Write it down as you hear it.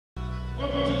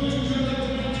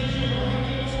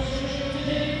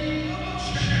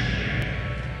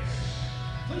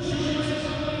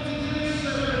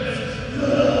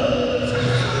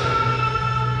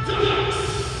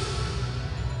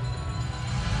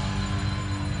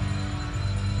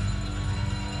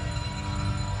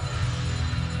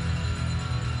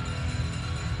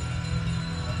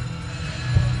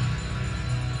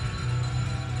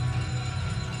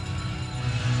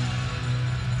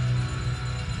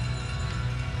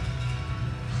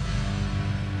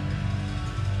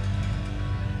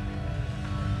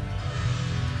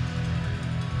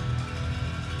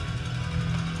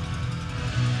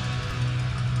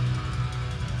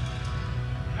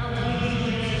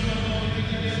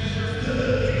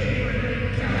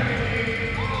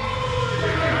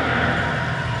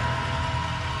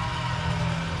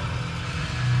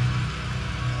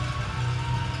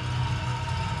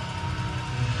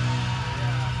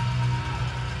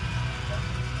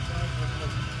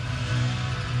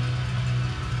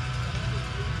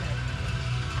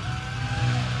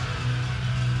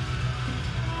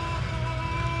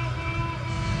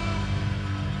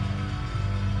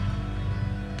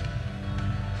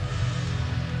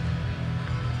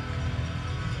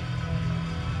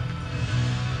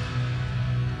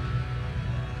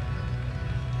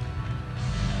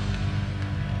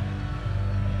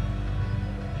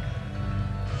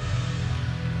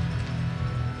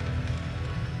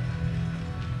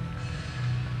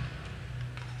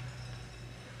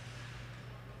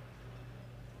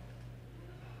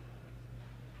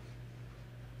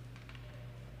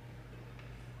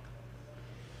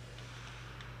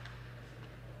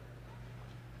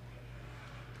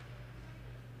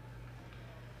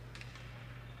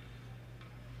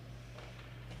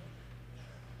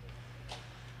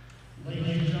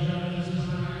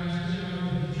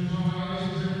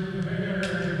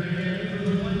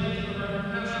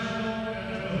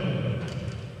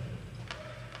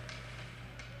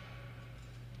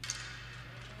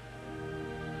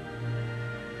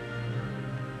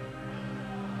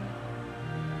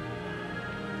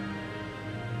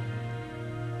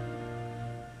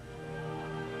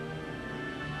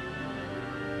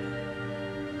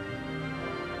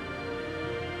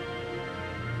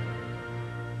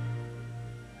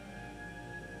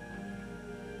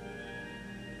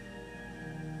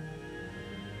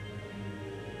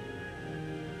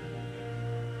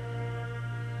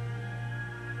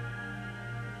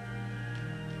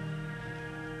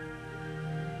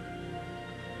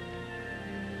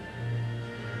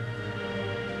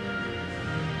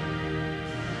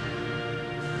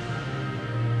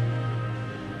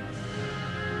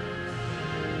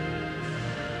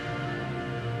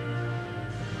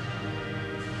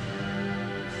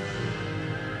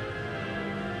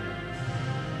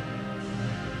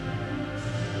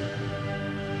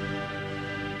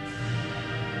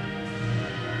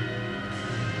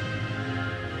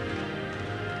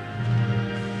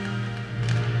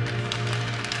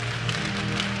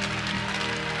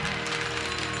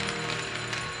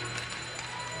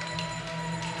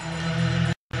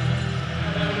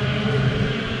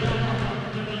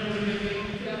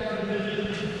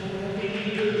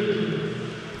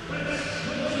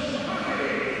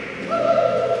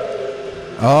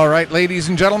All right, ladies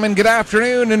and gentlemen, good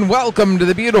afternoon and welcome to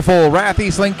the beautiful Rath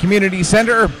Eastlink Community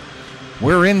Center.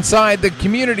 We're inside the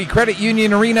Community Credit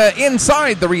Union Arena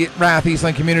inside the Rath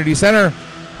Eastlink Community Center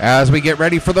as we get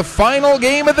ready for the final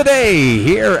game of the day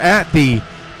here at the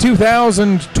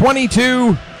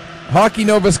 2022 Hockey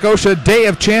Nova Scotia Day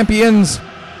of Champions.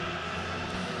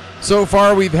 So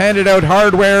far, we've handed out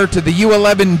hardware to the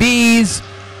U11Bs,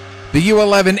 the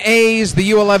U11As, the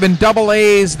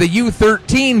U11AAs, the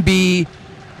U13B,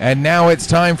 and now it's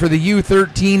time for the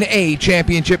U13A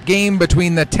championship game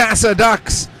between the Tassa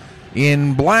Ducks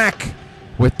in black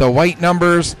with the white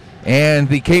numbers and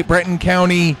the Cape Breton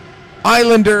County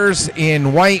Islanders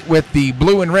in white with the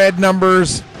blue and red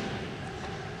numbers.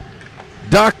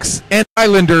 Ducks and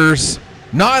Islanders,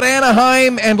 not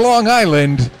Anaheim and Long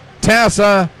Island,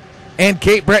 Tassa and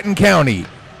Cape Breton County,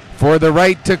 for the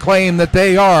right to claim that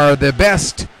they are the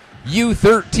best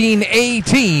U13A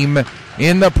team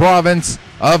in the province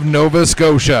of Nova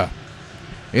Scotia.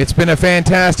 It's been a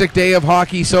fantastic day of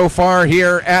hockey so far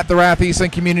here at the Rath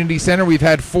Eastlink Community Center. We've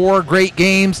had 4 great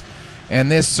games, and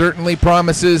this certainly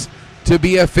promises to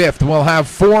be a 5th. We'll have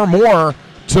 4 more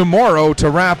tomorrow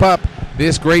to wrap up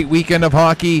this great weekend of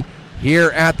hockey here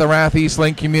at the Rath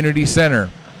Eastlink Community Center.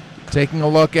 Taking a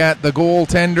look at the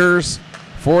goaltenders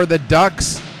for the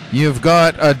Ducks, you've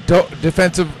got a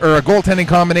defensive or a goaltending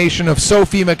combination of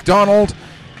Sophie McDonald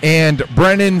and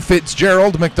Brennan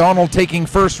Fitzgerald. McDonald taking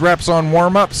first reps on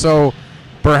warm-up, so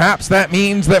Perhaps that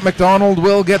means that McDonald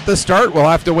will get the start. We'll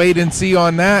have to wait and see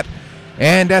on that.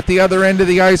 And at the other end of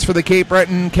the ice for the Cape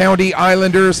Breton County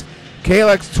Islanders,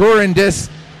 Kalex Turindis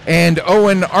and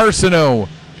Owen Arsenault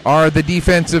are the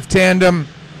defensive tandem.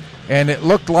 And it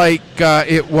looked like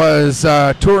it was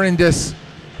Turindis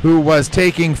who was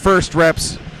taking first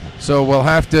reps. So we'll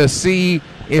have to see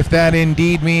if that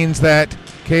indeed means that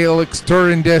Kalex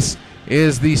Turindis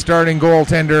is the starting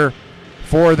goaltender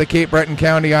for the Cape Breton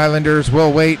County Islanders.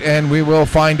 We'll wait and we will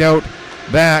find out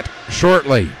that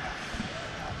shortly.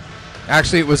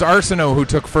 Actually, it was Arsenault who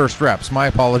took first reps. My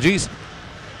apologies.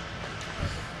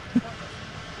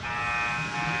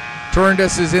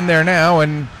 Turindis is in there now,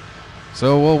 and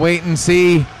so we'll wait and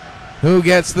see who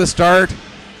gets the start.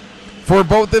 For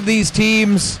both of these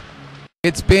teams,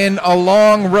 it's been a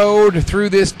long road through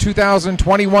this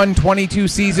 2021-22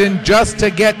 season just to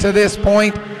get to this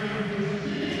point,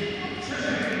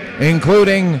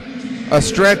 including a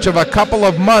stretch of a couple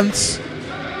of months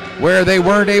where they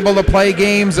weren't able to play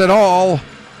games at all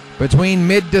between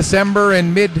mid-December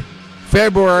and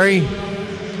mid-February.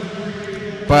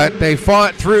 But they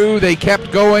fought through, they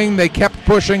kept going, they kept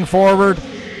pushing forward,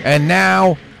 and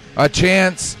now a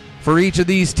chance for each of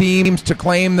these teams to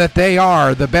claim that they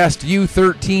are the best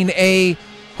U13A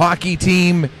hockey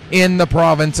team in the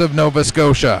province of Nova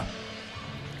Scotia.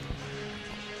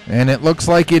 And it looks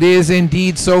like it is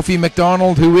indeed Sophie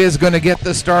McDonald who is going to get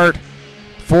the start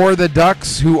for the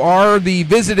Ducks, who are the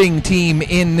visiting team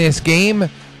in this game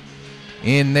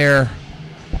in their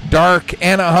dark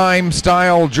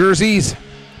Anaheim-style jerseys.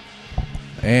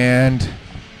 And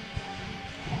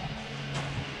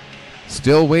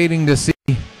still waiting to see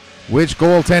which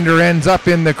goaltender ends up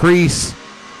in the crease.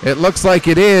 It looks like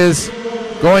it is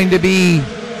going to be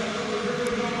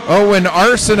Owen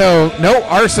Arsenault. No,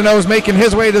 Arsenault's making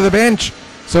his way to the bench.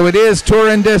 So it is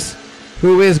Turindis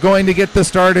who is going to get the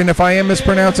start. And if I am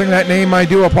mispronouncing that name, I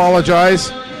do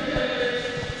apologize.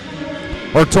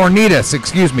 Or Tornidis,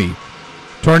 excuse me.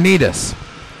 Tornidis.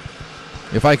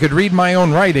 If I could read my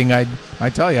own writing, I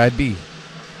tell you, I'd be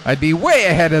way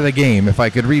ahead of the game if I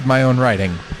could read my own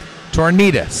writing.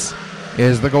 Tornidis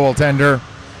is the goaltender.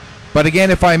 But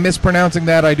again, if I'm mispronouncing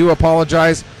that, I do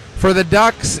apologize. For the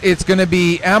Ducks, it's going to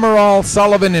be Amaral,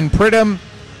 Sullivan, and Pridham.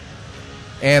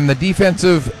 And the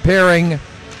defensive pairing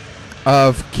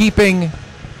of Keeping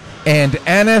and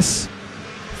Annis.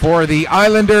 For the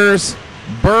Islanders,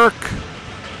 Burke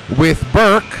with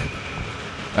Burke.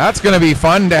 That's going to be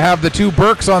fun to have the two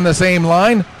Burkes on the same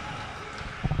line.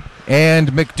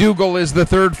 And McDougall is the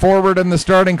third forward in the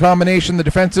starting combination, the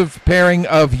defensive pairing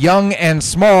of Young and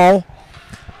Small.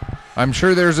 I'm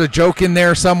sure there's a joke in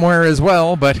there somewhere as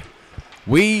well, but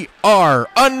we are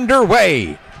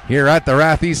underway here at the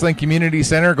Rath Eastlink Community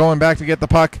Center. Going back to get the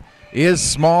puck is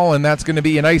Small, and that's going to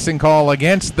be an icing call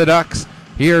against the Ducks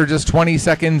here just 20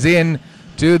 seconds in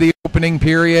to the opening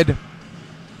period.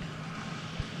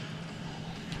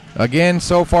 Again,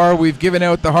 so far we've given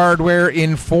out the hardware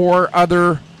in four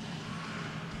other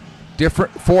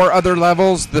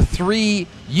levels. The three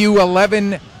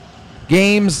U11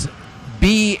 games,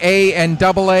 B, A, and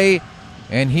AA.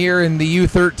 And here in the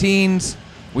U13s,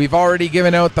 we've already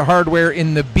given out the hardware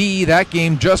in the B. That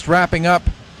game just wrapping up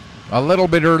a little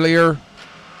bit earlier,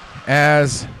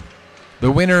 as the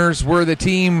winners were the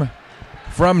team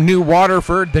from New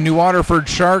Waterford, the New Waterford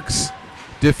Sharks,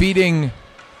 defeating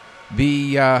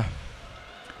the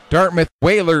Dartmouth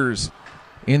Whalers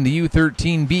in the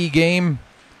U13B game.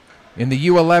 In the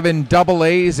U11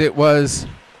 AAs, it was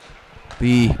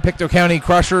the Pictou County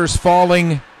Crushers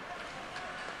falling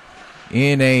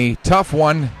in a tough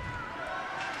one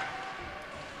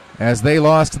as they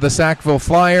lost to the Sackville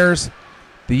Flyers.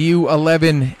 The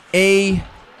U11A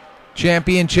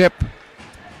championship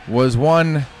was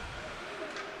won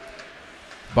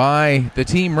by the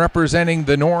team representing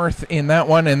the North in that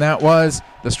one, and that was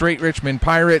the Straight Richmond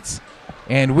Pirates.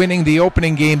 And winning the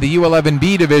opening game, the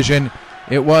U11B division,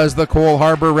 it was the Cole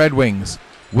Harbour Red Wings.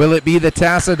 Will it be the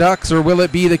Tassa Ducks or will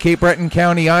it be the Cape Breton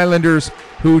County Islanders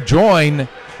who join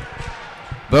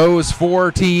those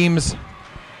four teams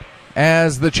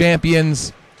as the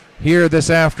champions here this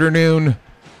afternoon?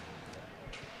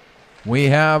 We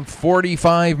have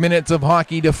 45 minutes of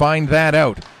hockey to find that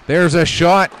out. There's a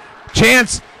shot.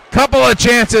 Chance. Couple of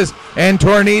chances. And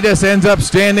Tornidis ends up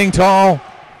standing tall,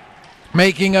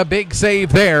 making a big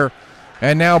save there.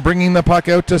 And now bringing the puck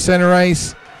out to center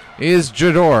ice is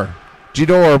Jador.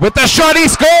 Jador with the shot. He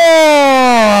scores!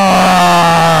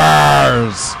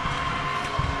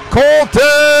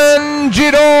 Colton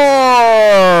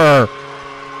Jador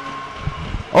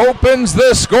opens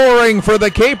the scoring for the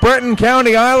Cape Breton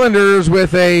County Islanders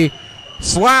with a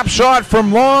slap shot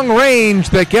from long range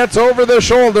that gets over the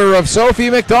shoulder of Sophie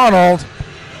McDonald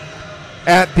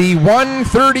at the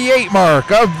 1:38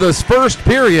 mark of this first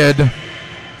period.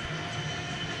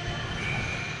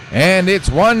 And it's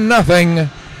 1-0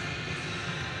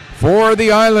 for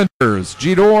the Islanders.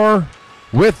 Gidor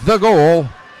with the goal.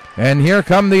 And here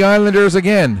come the Islanders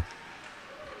again.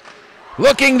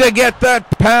 Looking to get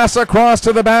that pass across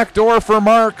to the back door for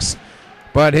Marks,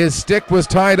 but his stick was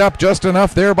tied up just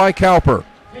enough there by Cowper.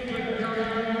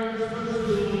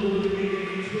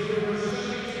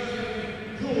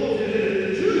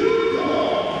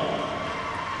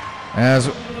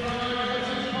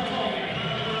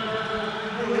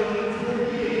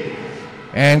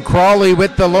 And Crawley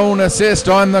with the lone assist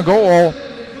on the goal.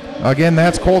 Again,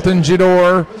 that's Colton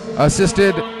Gidor,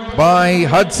 assisted by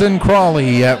Hudson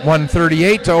Crawley at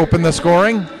 1:38 to open the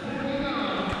scoring.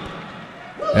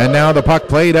 And now the puck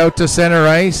played out to center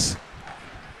ice.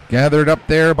 Gathered up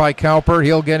there by Cowper.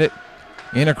 He'll get it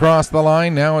in across the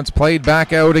line. Now it's played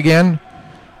back out again.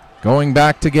 Going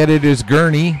back to get it is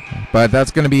Gurney, but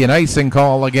that's going to be an icing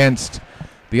call against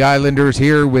the Islanders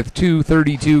here with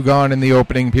 2:32 gone in the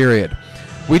opening period.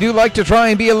 We do like to try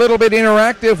and be a little bit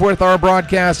interactive with our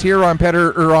broadcast here on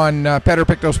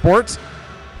Pictou Sports.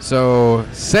 So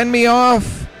send me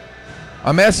off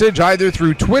a message either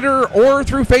through Twitter or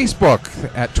through Facebook.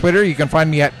 At Twitter, you can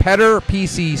find me at Petter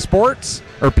PC Sports,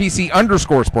 or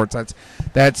PC_sports.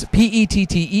 That's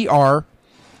PETTER.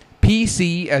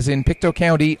 PC, as in Pictou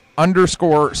County,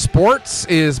 _sports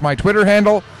is my Twitter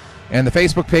handle. And the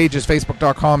Facebook page is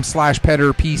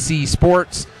facebook.com/Petter PC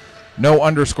Sports. No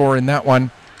underscore in that one.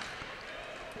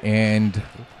 And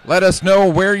let us know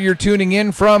where you're tuning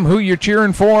in from, who you're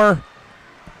cheering for.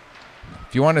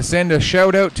 If you want to send a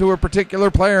shout out to a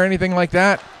particular player, anything like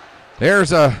that.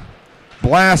 There's a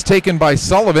blast taken by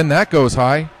Sullivan. That goes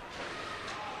high.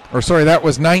 Or sorry, that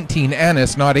was 19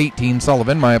 Annis, not 18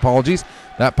 Sullivan. My apologies.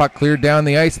 That puck cleared down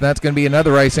the ice, and that's going to be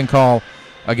another icing call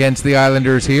against the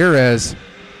Islanders here as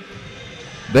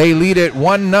they lead it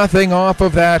 1-0 off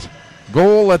of that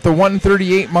goal at the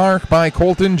 1:38 mark by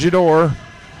Colton Gidor.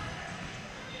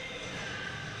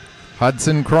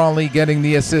 Hudson Crawley getting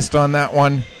the assist on that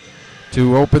one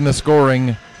to open the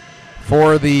scoring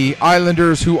for the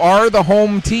Islanders, who are the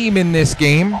home team in this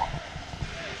game.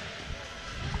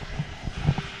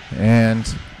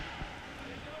 And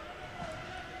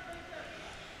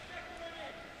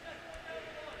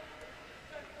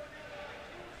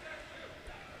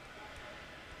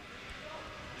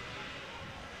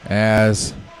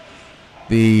as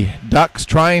the Ducks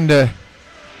trying to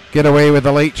get away with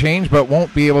a late change but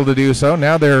won't be able to do so.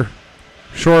 Now they're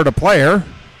short a player.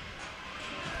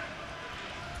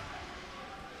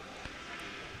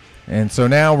 And so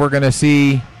now we're going to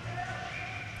see,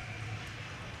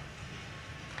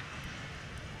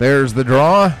 there's the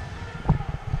draw.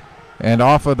 And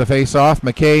off of the face-off,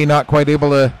 McKay not quite able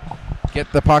to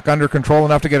get the puck under control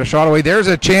enough to get a shot away. There's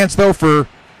a chance, though,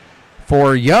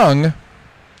 for Young.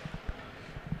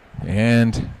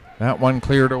 And that one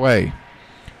cleared away.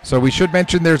 So we should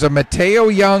mention there's a Mateo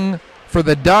Young for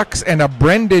the Ducks and a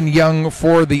Brendan Young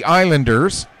for the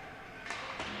Islanders.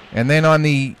 And then on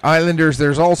the Islanders,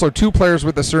 there's also two players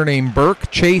with the surname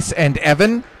Burke, Chase and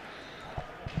Evan.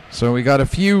 So we got a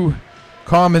few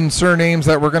common surnames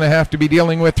that we're going to have to be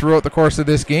dealing with throughout the course of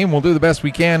this game. We'll do the best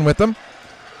we can with them.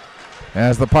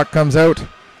 As the puck comes out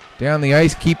down the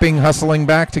ice, hustling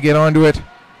back to get onto it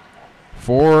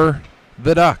for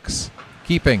the Ducks.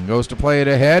 Keeping goes to play it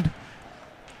ahead.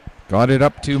 Got it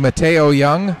up to Mateo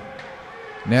Young.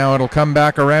 Now it'll come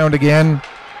back around again.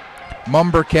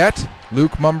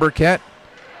 Luke Mumberket.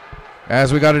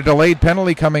 As we got a delayed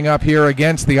penalty coming up here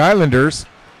against the Islanders.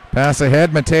 Pass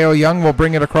ahead. Mateo Young will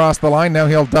bring it across the line. Now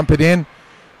he'll dump it in.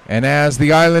 And as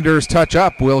the Islanders touch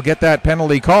up, we'll get that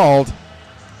penalty called.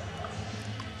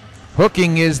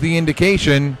 Hooking is the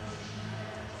indication.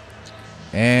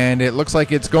 And it looks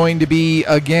like it's going to be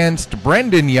against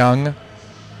Brendan Young.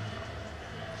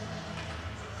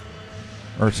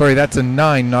 Or sorry, that's a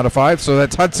 9, not a 5. So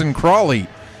that's Hudson Crawley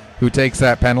who takes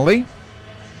that penalty.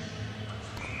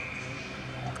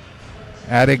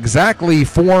 At exactly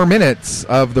 4 minutes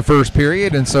of the first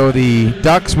period, and so the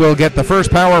Ducks will get the first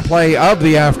power play of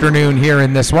the afternoon here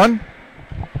in this one.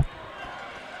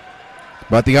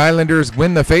 But the Islanders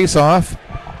win the face-off,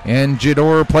 and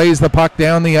Gidor plays the puck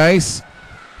down the ice.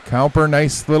 Cowper,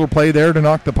 nice little play there to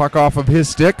knock the puck off of his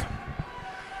stick.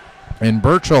 And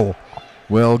Burchell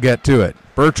will get to it.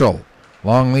 Burchell,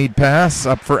 long lead pass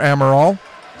up for Amaral.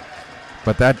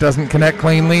 But that doesn't connect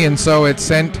cleanly, and so it's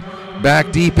sent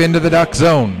back deep into the Duck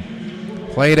zone.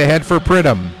 Played ahead for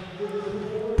Pridham.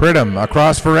 Pictou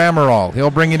across for Amaral. He'll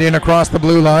bring it in across the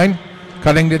blue line.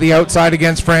 Cutting to the outside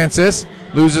against Francis.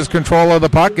 Loses control of the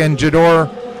puck, and Jador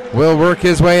will work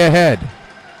his way ahead.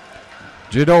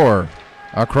 Jador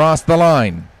across the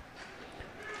line.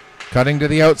 Cutting to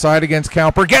the outside against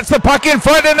Cowper. Gets the puck in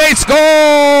front, and they score!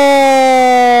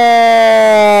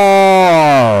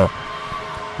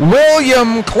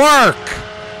 William Clark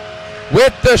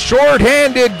with the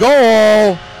shorthanded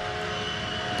goal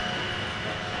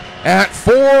at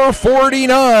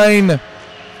 4:49.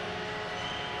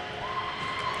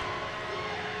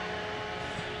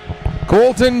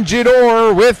 Colton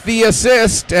Jador with the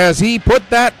assist as he put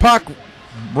that puck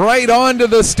right onto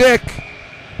the stick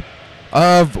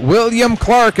of William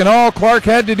Clark, and all Clark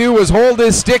had to do was hold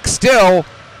his stick still,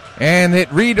 and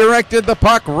it redirected the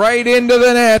puck right into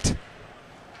the net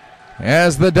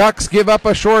as the Ducks give up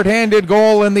a shorthanded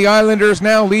goal, and the Islanders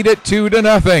now lead it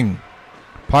 2-0.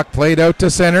 Puck played out to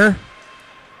center.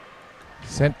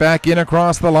 Sent back in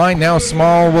across the line. Now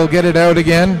Small will get it out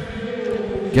again.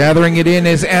 Gathering it in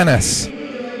is Annis.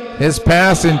 His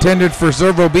pass intended for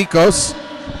Zervobikos.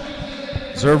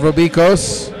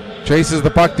 Zervobikos chases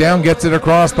the puck down, gets it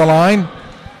across the line.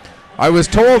 I was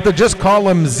told to just call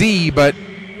him Z, but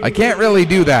I can't really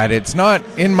do that. It's not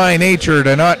in my nature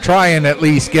to not try and at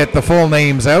least get the full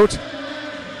names out.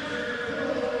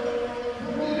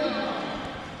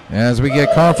 As we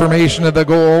get confirmation of the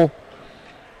goal,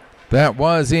 that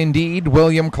was indeed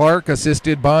William Clark,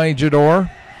 assisted by Jador.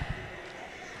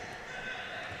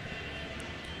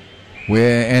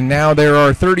 And now there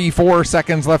are 34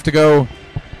 seconds left to go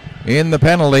in the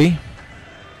penalty.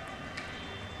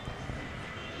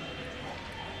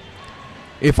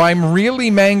 If I'm really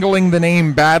mangling the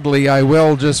name badly, I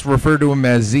will just refer to him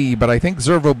as Z, but I think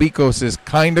Zervobikos is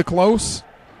kind of close.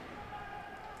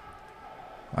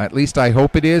 At least I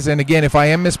hope it is. And again, if I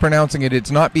am mispronouncing it,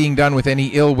 it's not being done with any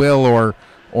ill will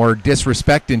or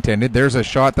disrespect intended. There's a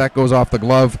shot that goes off the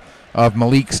glove of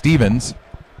Malik Stevens.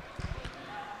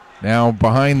 Now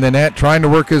behind the net, trying to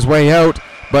work his way out,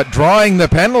 but drawing the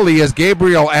penalty is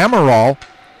Gabriel Amaral.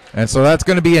 And so that's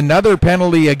going to be another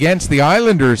penalty against the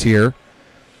Islanders here.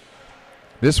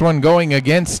 This one going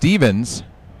against Stevens.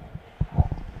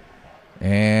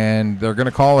 And they're going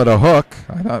to call it a hook.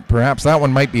 I thought perhaps that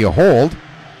one might be a hold.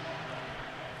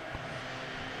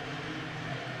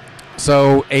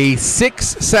 So a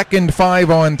 6-second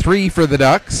 5-on-3 for the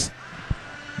Ducks.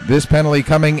 This penalty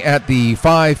coming at the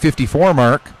 5:54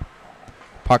 mark.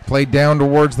 Puck played down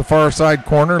towards the far side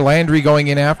corner. Landry going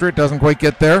in after it. Doesn't quite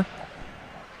get there.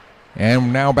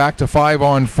 And now back to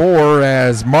 5-on-4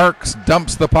 as Marks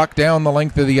dumps the puck down the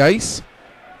length of the ice.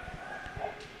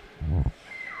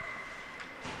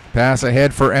 Pass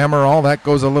ahead for Amaral. That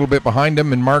goes a little bit behind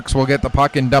him, and Marks will get the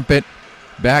puck and dump it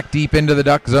back deep into the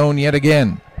Duck zone yet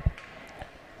again.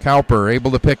 Cowper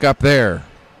able to pick up there.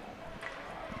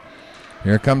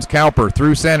 Here comes Cowper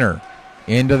through center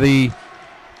into the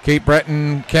Cape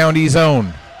Breton County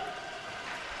zone.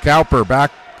 Cowper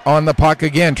back on the puck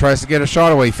again, tries to get a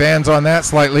shot away, fans on that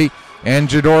slightly, and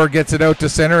Jador gets it out to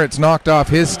center. It's knocked off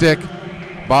his stick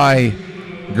by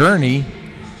Gurney.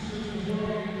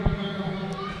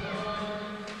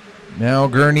 Now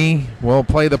Gurney will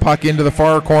play the puck into the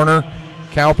far corner.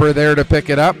 Cowper there to pick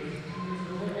it up.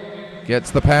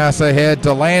 Gets the pass ahead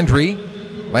to Landry.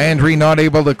 Landry not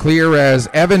able to clear as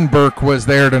Evan Burke was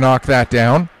there to knock that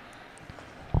down.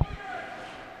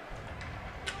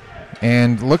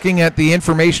 And looking at the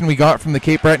information we got from the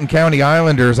Cape Breton County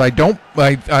Islanders, I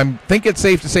think it's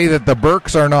safe to say that the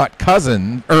Burkes are not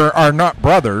cousins, or are not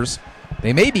brothers.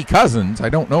 They may be cousins, I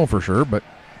don't know for sure, but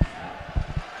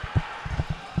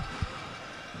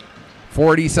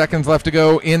 40 seconds left to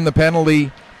go in the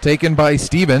penalty taken by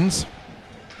Stevens.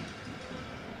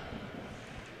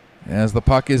 As the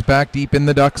puck is back deep in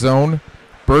the Duck zone,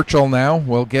 Burchell now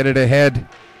will get it ahead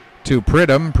to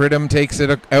Pridham. Pridham takes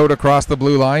it out across the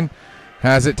blue line.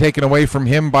 Has it taken away from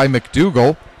him by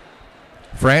McDougall.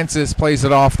 Francis plays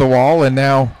it off the wall, and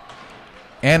now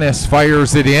Annis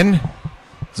fires it in.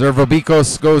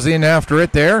 Zervobikos goes in after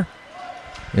it there.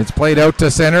 It's played out to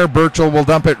center. Burchell will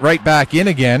dump it right back in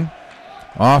again.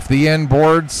 Off the end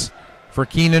boards for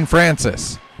Keenan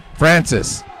Francis.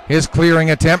 Francis, his clearing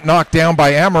attempt knocked down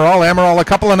by Amaral. Amaral, a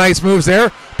couple of nice moves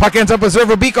there. Puck ends up with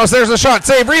Zervobikos. There's a shot.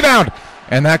 Save, rebound.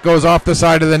 And that goes off the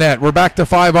side of the net. We're back to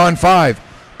 5-on-5.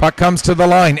 Puck comes to the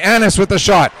line. Annis with the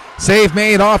shot. Save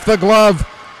made off the glove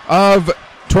of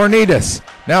Tornidis.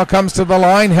 Now comes to the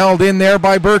line. Held in there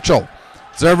by Burchell.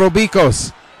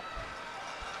 Zervobikos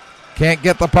can't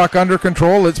get the puck under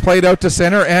control. It's played out to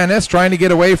center. Annis trying to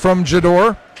get away from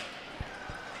Jador.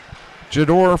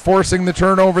 Jador forcing the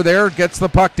turnover there, gets the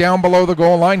puck down below the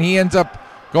goal line. He ends up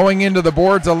going into the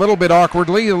boards a little bit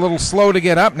awkwardly, a little slow to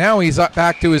get up. Now he's up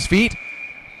back to his feet.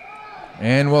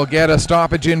 And we'll get a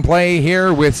stoppage in play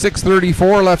here with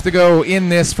 6:34 left to go in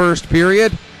this first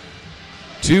period.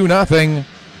 2-0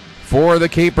 for the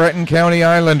Cape Breton County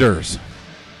Islanders.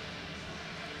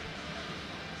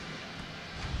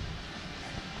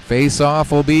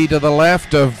 Face-off will be to the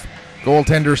left of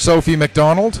goaltender Sophia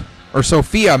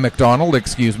McDonald,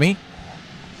 excuse me.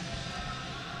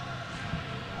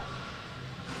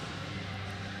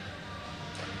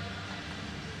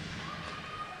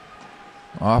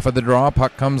 Off of the draw,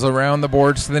 puck comes around the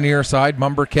boards to the near side.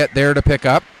 Mumberket there to pick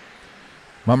up.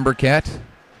 Mumberket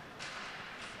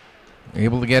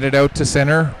able to get it out to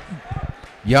center.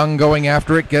 Young going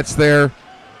after it, gets there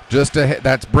just ahead.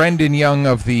 That's Brendan Young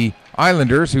of the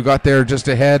Islanders, who got there just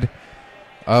ahead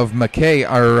of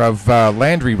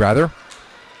Landry rather.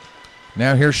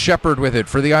 Now here's Shepard with it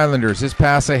for the Islanders. His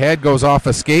pass ahead goes off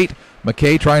a skate.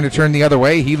 McKay trying to turn the other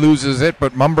way. He loses it,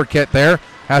 but Mumberket there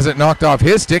has it knocked off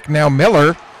his stick. Now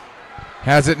Miller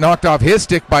has it knocked off his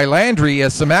stick by Landry,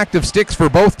 as some active sticks for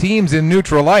both teams in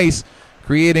neutral ice,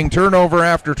 creating turnover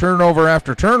after turnover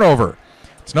after turnover.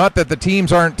 It's not that the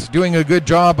teams aren't doing a good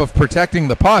job of protecting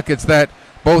the puck. It's that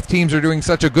both teams are doing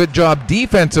such a good job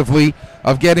defensively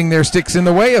of getting their sticks in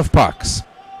the way of pucks.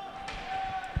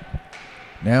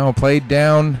 Now played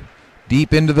down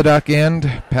deep into the duck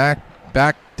end.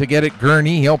 Back to get it,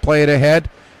 Gurney. He'll play it ahead.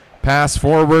 Pass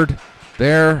forward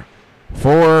there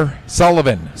for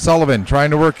Sullivan. Sullivan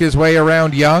trying to work his way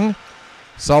around Young.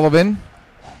 Sullivan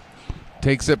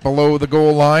takes it below the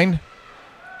goal line.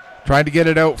 Trying to get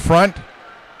it out front.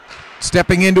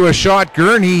 Stepping into a shot,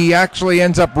 Gurney. He actually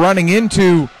ends up running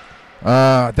into,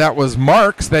 that was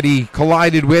Marks that he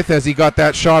collided with as he got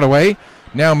that shot away.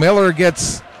 Now Miller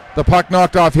gets the puck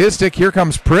knocked off his stick. Here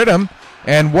comes Pridham.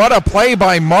 And what a play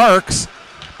by Marks,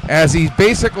 as he's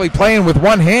basically playing with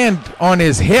one hand on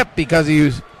his hip because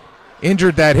he's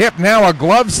injured that hip. Now a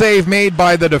glove save made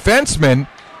by the defenseman,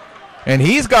 and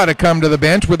he's got to come to the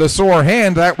bench with a sore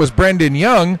hand. That was Brendan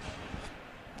Young,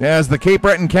 as the Cape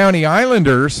Breton County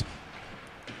Islanders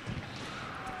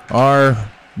are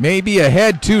maybe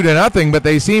ahead 2-0, but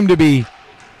they seem to be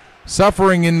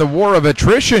suffering in the war of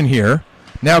attrition here.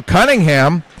 Now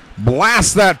Cunningham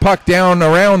blasts that puck down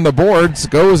around the boards,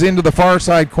 goes into the far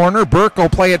side corner. Burke will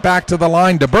play it back to the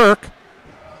line to Burke,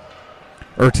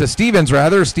 or to Stevens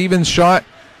rather. Stevens' shot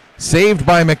saved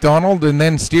by McDonald and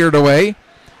then steered away.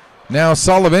 Now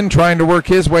Sullivan trying to work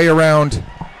his way around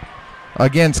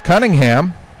against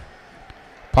Cunningham.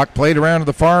 Puck played around to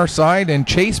the far side, and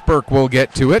Chase Burke will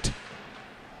get to it.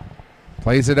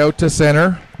 Plays it out to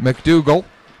center. McDougall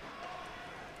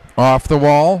off the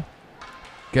wall.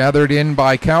 Gathered in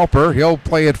by Cowper. He'll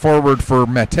play it forward for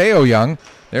Mateo Young.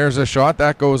 There's a shot.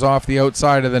 That goes off the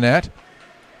outside of the net.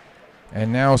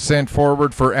 And now sent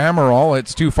forward for Amaral.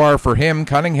 It's too far for him.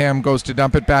 Cunningham goes to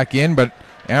dump it back in, but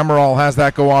Amaral has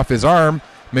that go off his arm.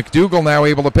 McDougall now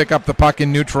able to pick up the puck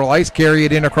in neutral ice, carry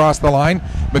it in across the line.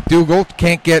 McDougall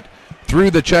can't get through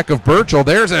the check of Burchell.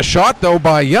 There's a shot, though,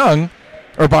 by Young,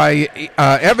 or by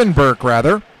Evan Burke,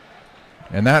 rather.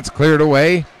 And that's cleared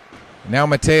away. Now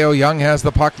Mateo Young has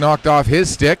the puck knocked off his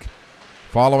stick.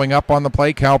 Following up on the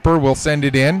play, Cowper will send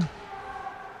it in.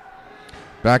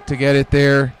 Back to get it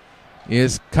there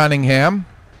is Cunningham.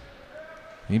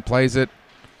 He plays it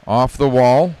off the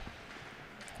wall.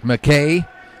 McKay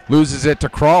loses it to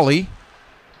Crawley.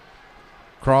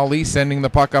 Crawley sending the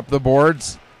puck up the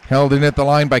boards. Held in at the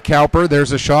line by Cowper.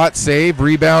 There's a shot, save,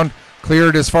 rebound,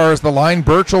 cleared as far as the line.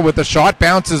 Burchell with the shot,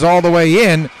 bounces all the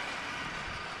way in.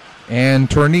 And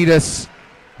Tornidas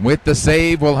with the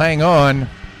save will hang on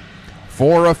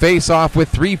for a face-off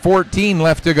with 3:14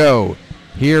 left to go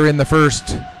here in the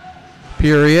first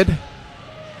period.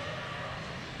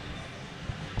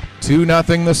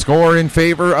 2-0 the score in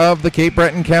favor of the Cape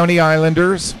Breton County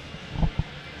Islanders.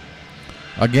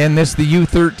 Again, this is the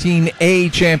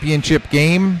U13A championship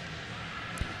game.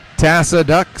 Tassa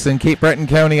Ducks and Cape Breton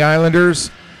County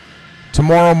Islanders.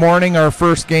 Tomorrow morning, our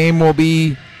first game will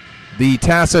be the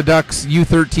Tassa Ducks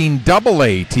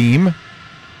U13AA team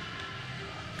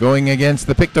going against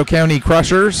the Pictou County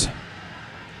Crushers.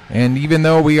 And even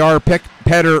though we are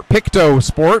Pictou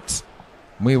Sports,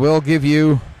 we will give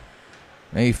you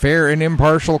a fair and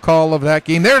impartial call of that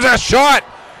game. There's a shot,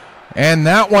 and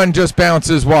that one just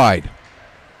bounces wide.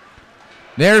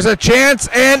 There's a chance,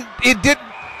 and it did.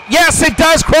 Yes, it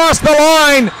does cross the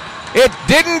line. It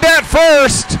didn't at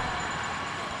first,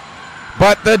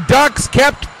 but the Ducks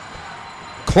kept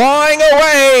clawing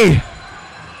away,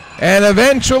 and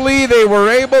eventually they were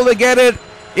able to get it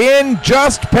in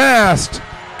just past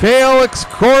Calix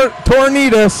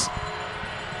Tornitas.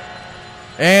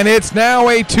 And it's now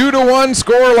a 2-1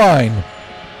 scoreline.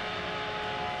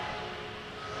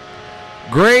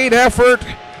 Great effort,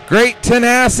 great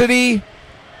tenacity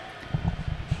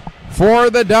for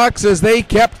the Ducks as they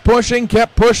kept pushing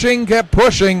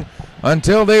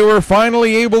until they were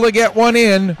finally able to get one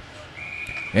in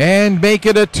and make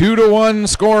it a 2-1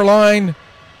 scoreline.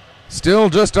 Still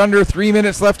just under 3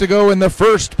 minutes left to go in the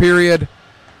first period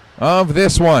of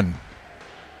this one.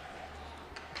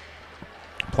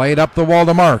 Played up the wall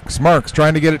to Marks. Marks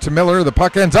trying to get it to Miller. The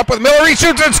puck ends up with Miller. He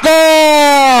shoots and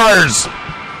scores!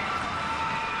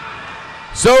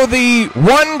 So the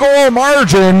 1-goal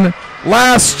margin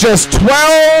lasts just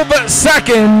 12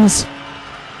 seconds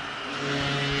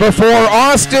before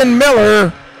Austin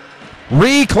Miller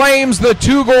reclaims the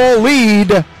 2-goal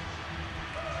lead.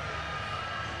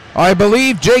 I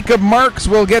believe Jacob Marks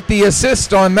will get the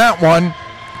assist on that one.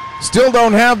 Still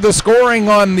don't have the scoring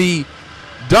on the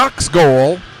Ducks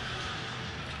goal,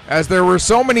 as there were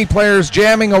so many players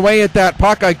jamming away at that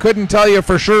puck. I couldn't tell you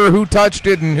for sure who touched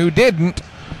it and who didn't.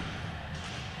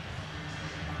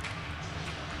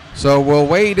 So we'll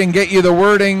wait and get you the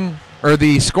wording or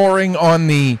the scoring on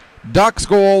the Ducks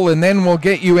goal, and then we'll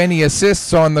get you any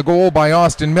assists on the goal by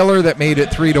Austin Miller that made it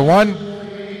 3-1.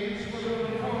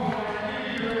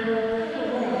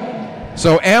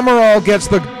 So Amaral gets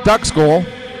the Ducks goal.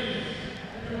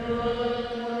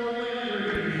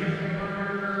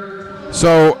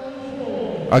 So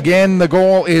again, the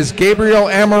goal is Gabriel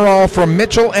Amaral from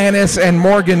Mitchell Annis and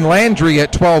Morgan Landry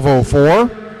at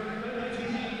 12:04.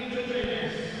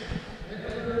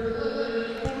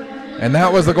 And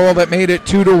that was the goal that made it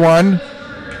 2-1.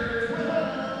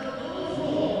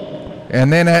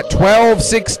 And then at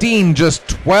 12:16, just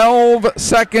 12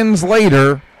 seconds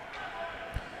later,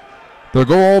 the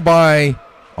goal by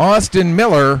Austin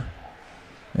Miller.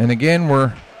 And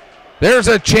again, there's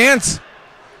a chance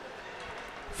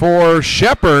for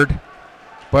Shepard,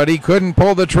 but he couldn't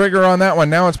pull the trigger on that one.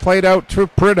 Now it's played out to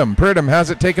Pridham. Pridham has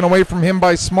it taken away from him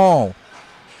by Small.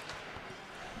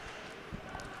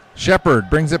 Shepard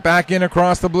brings it back in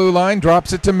across the blue line,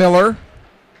 drops it to Miller.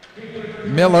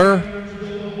 Miller.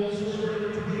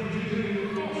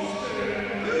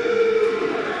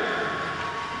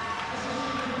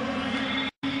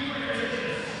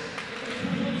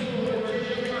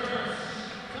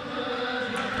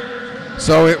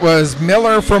 So it was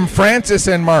Miller from Francis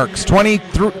and Marks,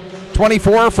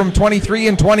 24 from 23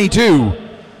 and 22.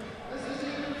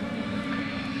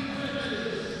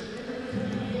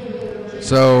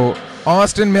 So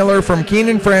Austin Miller from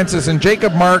Keenan Francis and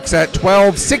Jacob Marks at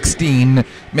 12:16,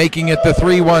 making it the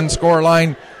 3-1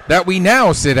 scoreline that we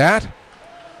now sit at.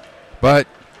 But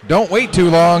don't wait too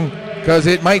long, because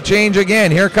it might change again.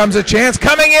 Here comes a chance.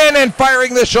 Coming in and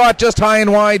firing the shot just high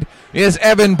and wide is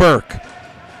Evan Burke.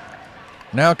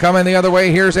 Now coming the other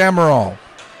way, here's Amaral.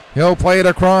 He'll play it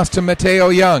across to Mateo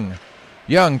Young.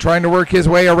 Young trying to work his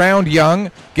way around.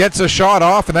 Young gets a shot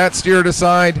off, and that's steered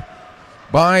aside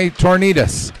by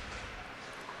Tornitas.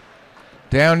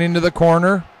 Down into the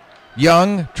corner.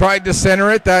 Young tried to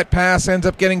center it. That pass ends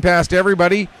up getting past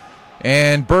everybody,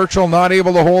 and Burchell not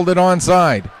able to hold it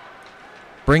onside.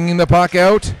 Bringing the puck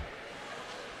out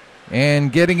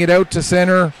and getting it out to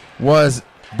center was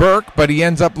Burke, but he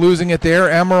ends up losing it there.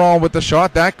 Amaral with the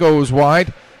shot. That goes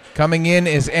wide. Coming in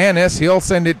is Annis. He'll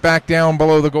send it back down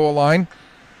below the goal line.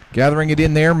 Gathering it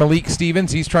in there, Malik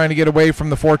Stevens. He's trying to get away from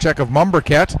the forecheck of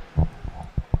Mumberket.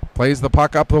 Plays the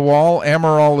puck up the wall.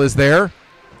 Amaral is there.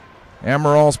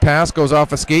 Amaral's pass goes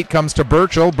off a skate, comes to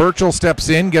Burchell. Burchell steps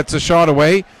in, gets a shot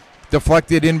away.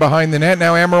 Deflected in behind the net.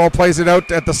 Now Amaral plays it out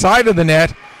at the side of the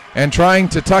net, and trying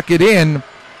to tuck it in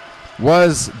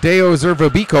was Deo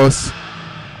Zervabikos.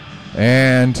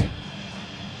 And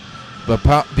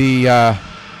the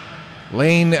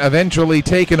lane eventually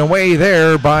taken away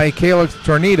there by Calix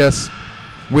Tornitas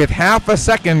with half a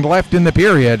second left in the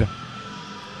period.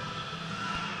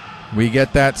 We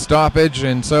get that stoppage,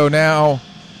 and so now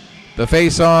the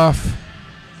face-off,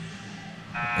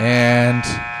 and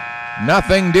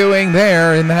nothing doing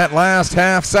there in that last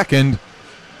half second.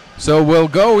 So we'll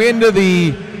go into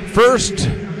the first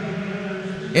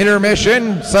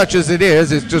intermission, such as it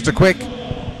is. It's just a quick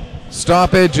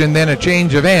stoppage and then a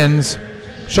change of ends.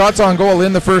 Shots on goal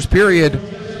in the first period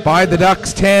by the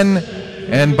Ducks 10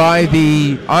 and by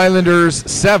the Islanders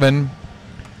 7.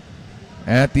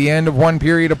 At the end of one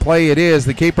period of play, it is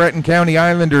the Cape Breton County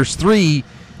Islanders 3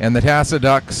 and the Tassa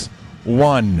Ducks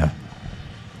 1.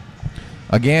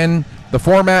 Again, the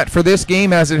format for this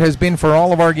game, as it has been for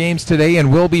all of our games today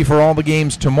and will be for all the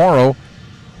games tomorrow,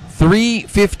 3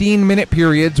 15-minute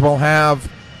periods. We'll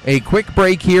have a quick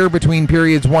break here between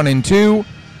periods 1 and 2,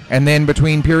 and then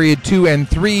between period 2 and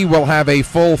 3, we'll have a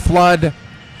full flood.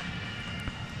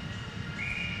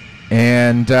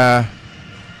 And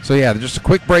so, yeah, just a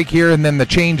quick break here, and then the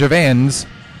change of ends.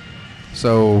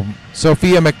 So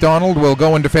Sophia McDonald will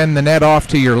go and defend the net off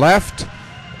to your left,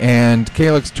 and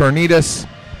Calix Tornidas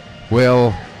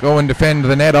will go and defend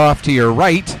the net off to your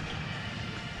right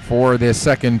for this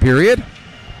second period.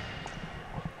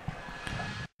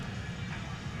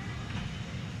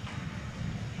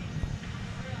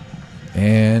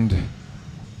 And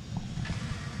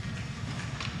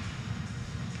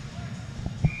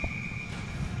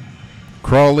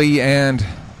Crawley and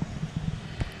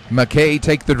McKay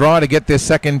take the draw to get this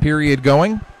second period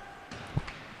going.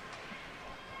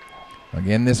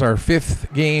 Again, this is our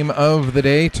 5th game of the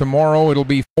day. Tomorrow it'll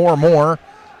be 4 more.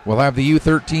 We'll have the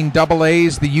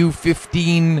U13AAs, the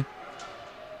U15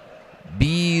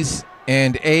 Bs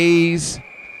and As,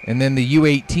 and then the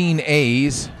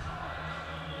U18As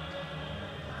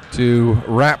to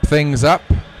wrap things up.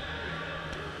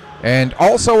 And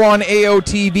also on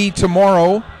AOTV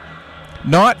tomorrow,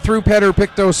 not through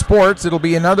Pictou Sports, it'll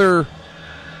be another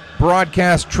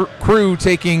broadcast crew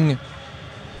taking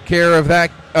care of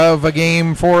that, of a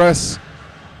game for us,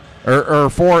 or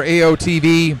for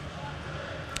AOTV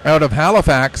out of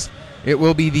Halifax. It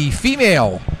will be the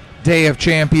female Day of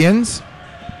Champions.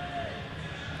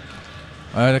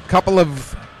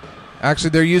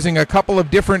 Actually, they're using a couple of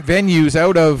different venues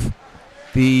out of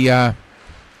the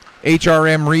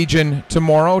HRM region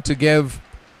tomorrow to give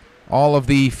all of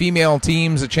the female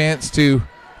teams a chance to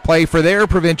play for their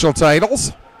provincial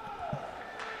titles.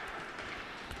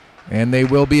 And they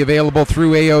will be available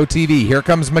through AOTV. Here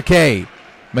comes McKay.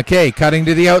 McKay cutting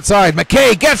to the outside.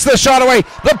 McKay gets the shot away.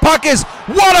 The puck is,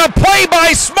 what a play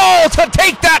by Small to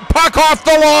take that puck off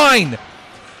the line.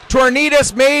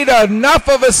 Tornidas made enough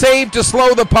of a save to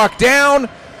slow the puck down.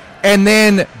 And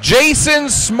then Jason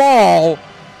Small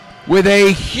with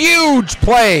a huge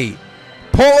play,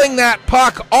 pulling that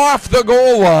puck off the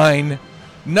goal line.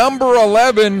 Number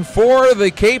 11 for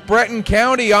the Cape Breton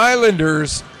County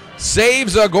Islanders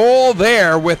saves a goal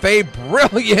there with a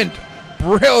brilliant,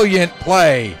 brilliant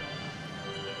play.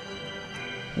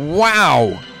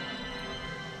 Wow.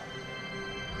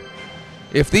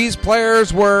 If these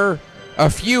players were a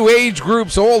few age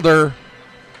groups older,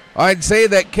 I'd say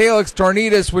that Calix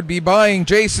Tornidas would be buying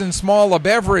Jason Small a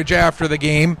beverage after the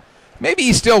game. Maybe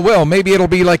he still will. Maybe it'll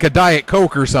be like a Diet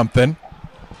Coke or something.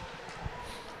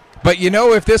 But you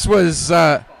know, if this was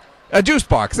a juice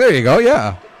box, there you go,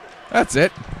 yeah. That's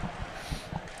it.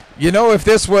 You know, if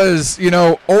this was,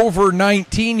 over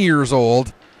 19 years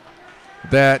old,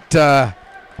 that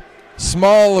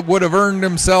Small would have earned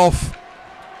himself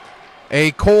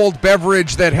a cold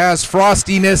beverage that has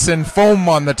frostiness and foam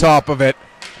on the top of it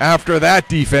after that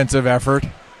defensive effort.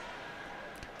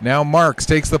 Now Marks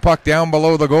takes the puck down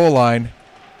below the goal line.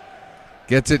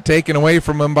 Gets it taken away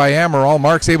from him by Amaral.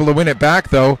 Marks able to win it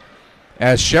back, though,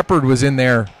 as Shepard was in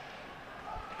there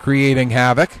creating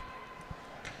havoc.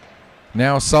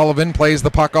 Now Sullivan plays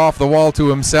the puck off the wall to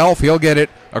himself. He'll get it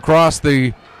across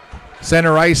the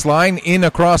center ice line, in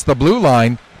across the blue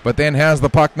line, but then has the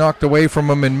puck knocked away from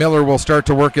him, and Miller will start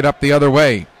to work it up the other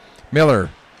way.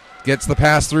 Miller gets the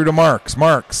pass through to Marks.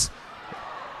 Marks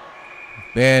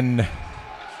then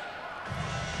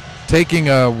taking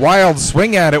a wild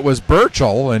swing at it was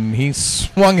Burchell, and he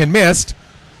swung and missed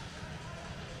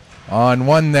on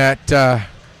one that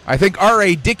I think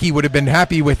R.A. Dickey would have been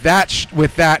happy with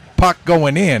that puck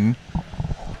going in.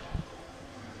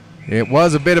 It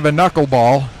was a bit of a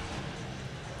knuckleball.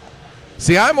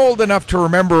 See, I'm old enough to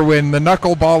remember when the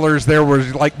knuckleballers, there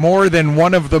was like more than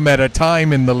one of them at a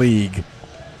time in the league.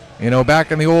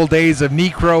 Back in the old days of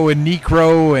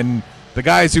Necro and the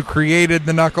guys who created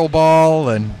the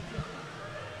knuckleball. And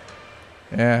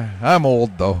yeah, I'm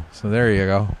old though, so there you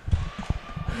go.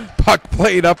 Puck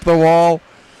played up the wall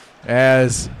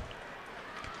as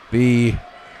the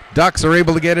Ducks are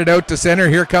able to get it out to center.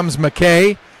 Here comes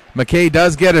McKay. McKay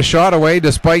does get a shot away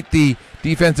despite the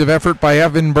defensive effort by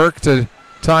Evan Burke to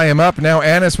tie him up. Now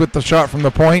Annis with the shot from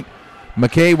the point.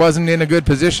 McKay wasn't in a good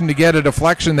position to get a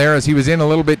deflection there, as he was in a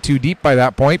little bit too deep by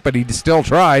that point, but he still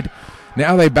tried.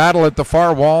 Now they battle at the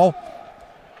far wall.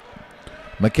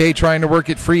 McKay trying to work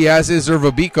it free, as is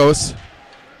Zervobikos.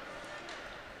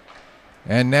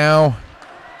 And now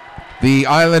the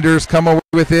Islanders come away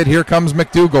with it. Here comes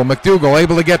McDougall. McDougall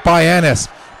able to get by Annis,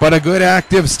 but a good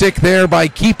active stick there by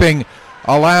Keeping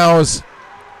allows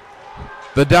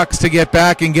the Ducks to get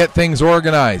back and get things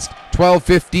organized.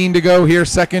 12:15 to go here,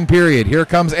 second period. Here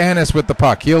comes Annis with the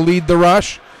puck. He'll lead the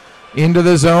rush. into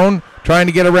the zone, trying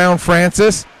to get around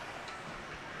Francis.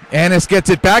 Annis gets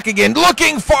it back again,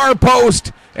 looking far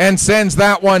post, and sends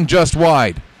that one just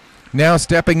wide. Now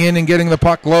stepping in and getting the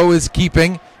puck low is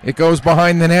keeping. It goes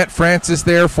behind the net. Francis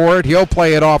there for it. He'll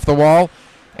play it off the wall.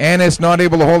 Annis not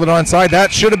able to hold it onside.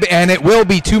 That should have been, and it will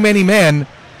be too many men,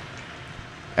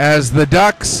 as the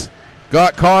Ducks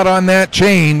got caught on that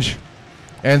change.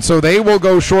 And so they will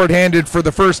go shorthanded for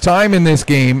the first time in this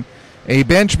game. A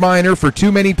bench minor for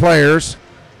too many players.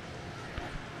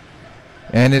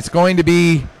 And it's going to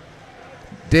be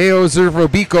Deo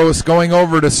Zervobikos going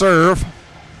over to serve.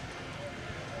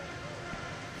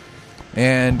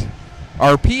 And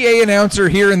our PA announcer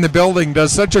here in the building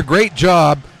does such a great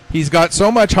job. He's got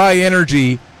so much high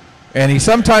energy, and he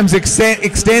sometimes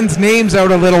extends names out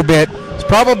a little bit. He's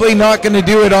probably not going to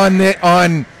do it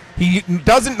on he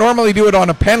doesn't normally do it on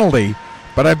a penalty,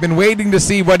 but I've been waiting to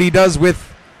see what he does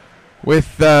with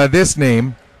this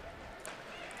name,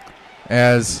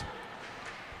 as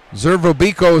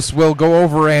Zervobikos will go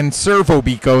over and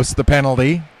Servobikos the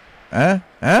penalty.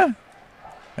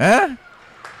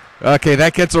 Okay,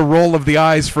 that gets a roll of the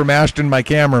eyes from Ashton, my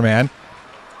cameraman.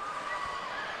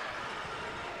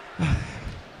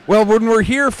 Well, when we're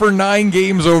here for 9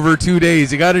 games over 2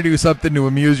 days, you got to do something to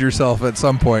amuse yourself at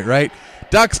some point, right?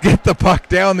 Ducks get the puck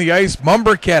down the ice.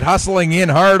 Mumberket hustling in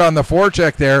hard on the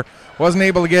forecheck there. Wasn't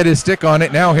able to get his stick on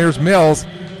it. Now here's Mills.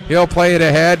 He'll play it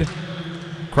ahead.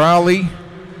 Crowley.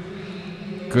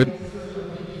 Good.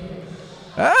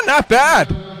 Not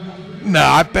bad.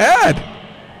 Not bad.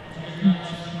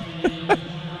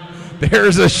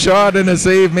 There's a shot and a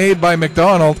save made by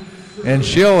McDonald, and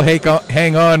she'll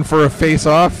hang on for a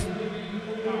face-off.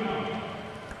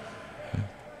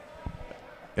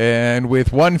 And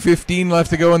with 1:15 left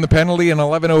to go in the penalty and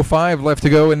 11:05 left to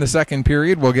go in the second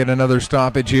period, we'll get another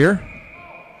stoppage here.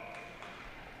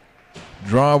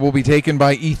 Draw will be taken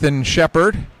by Ethan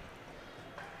Shepard.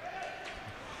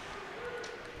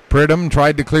 Pridham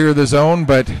tried to clear the zone,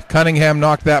 but Cunningham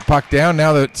knocked that puck down.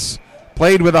 Now that's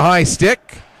played with a high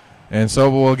stick, and so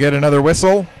we'll get another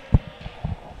whistle.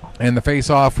 And the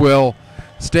face-off will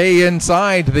stay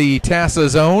inside the TASA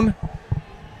zone,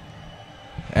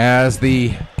 as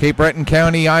the Cape Breton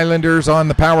County Islanders on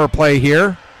the power play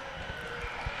here.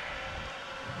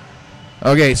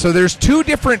 Okay, so there's 2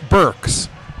 different Burks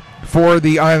for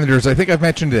the Islanders. I think I've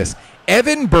mentioned this.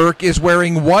 Evan Burke is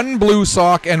wearing 1 blue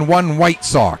sock and 1 white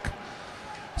sock.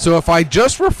 So if I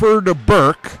just refer to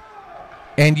Burke,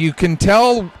 and you can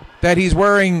tell that he's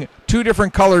wearing 2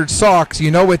 different colored socks,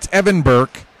 you know it's Evan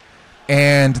Burke.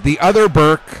 And the other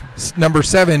Burke, number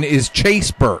 7, is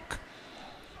Chase Burke.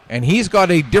 And he's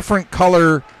got a different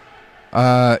color.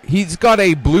 He's got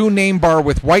a blue name bar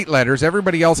with white letters.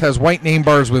 Everybody else has white name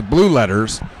bars with blue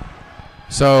letters.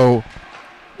 So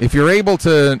if you're able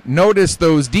to notice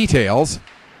those details,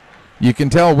 you can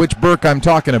tell which Burke I'm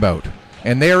talking about.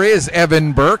 And there is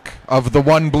Evan Burke of the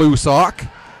 1 blue sock,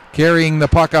 carrying the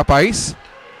puck up ice,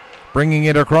 bringing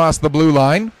it across the blue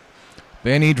line.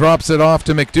 Then he drops it off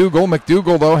to McDougall.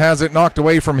 McDougall, though, has it knocked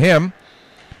away from him.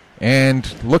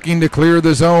 And looking to clear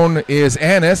the zone is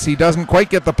Annis. He doesn't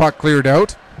quite get the puck cleared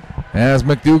out, as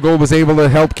McDougall was able to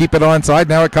help keep it onside.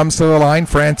 Now it comes to the line.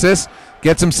 Francis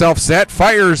gets himself set,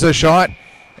 fires a shot,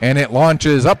 and it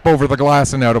launches up over the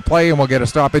glass and out of play, and we'll get a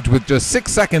stoppage with just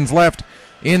 6 seconds left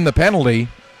in the penalty.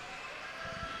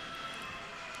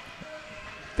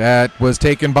 That was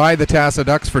taken by the TASA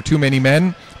Ducks for too many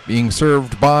men, being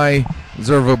served by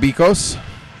Zervobikos.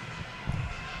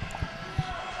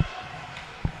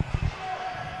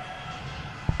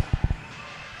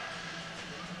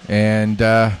 And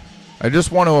I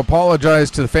just want to apologize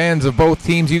to the fans of both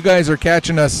teams. You guys are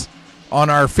catching us on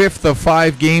our 5th of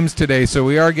 5 games today, so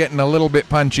we are getting a little bit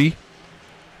punchy.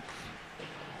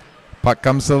 Puck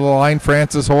comes to the line.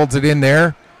 Francis holds it in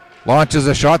there. Launches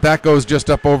a shot. That goes just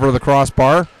up over the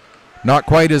crossbar. Not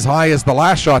quite as high as the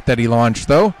last shot that he launched,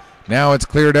 though. Now it's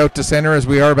cleared out to center as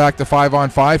we are back to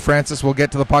 5-on-5. Francis will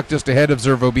get to the puck just ahead of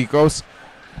Zervobikos.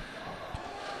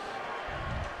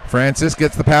 Francis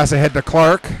gets the pass ahead to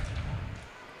Clark.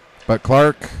 But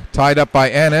Clark tied up by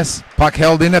Annis. Puck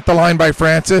held in at the line by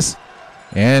Francis.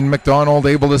 And McDonald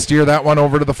able to steer that one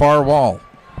over to the far wall.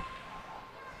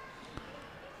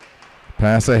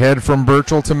 Pass ahead from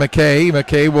Burchell to McKay.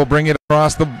 McKay will bring it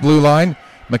across the blue line.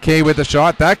 McKay with the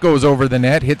shot. That goes over the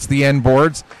net. Hits the end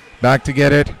boards. Back to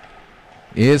get it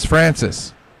is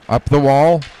Francis. Up the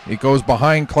wall. It goes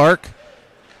behind Clark.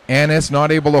 Annis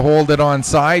not able to hold it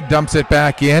onside. Dumps it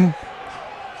back in.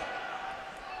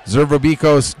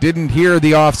 Zervobikos didn't hear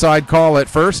the offside call at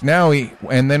first. Now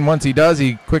and then once he does,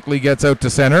 he quickly gets out to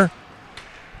center.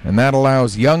 And that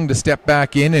allows Young to step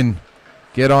back in and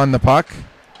get on the puck.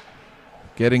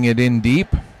 Getting it in deep.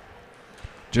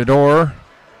 Jador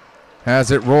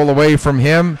has it roll away from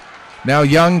him. Now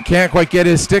Young can't quite get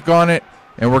his stick on it,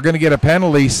 and we're going to get a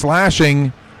penalty,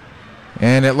 slashing,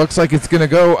 and it looks like it's going to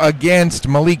go against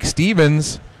Malik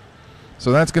Stevens.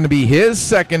 So that's going to be his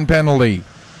second penalty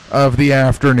of the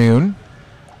afternoon.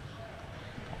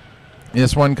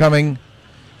 This one coming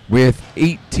with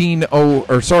 18-0,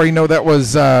 or sorry, no, that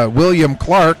was William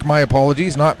Clark. My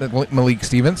apologies, not Malik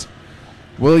Stevens.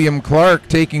 William Clark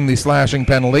taking the slashing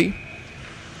penalty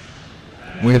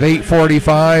with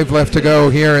 8:45 left to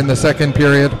go here in the second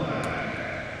period.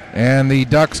 And the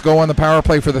Ducks go on the power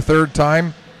play for the third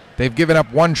time. They've given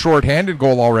up one shorthanded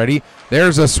goal already.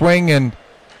 There's a swing and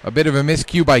a bit of a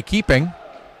miscue by Keeping.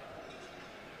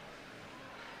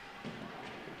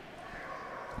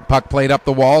 Puck played up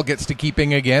the wall, gets to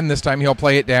Keeping again. This time he'll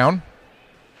play it down.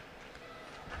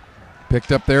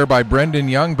 Picked up there by Brendan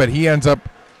Young, but he ends up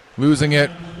losing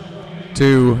it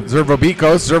to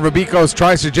Zervobikos. Zervobikos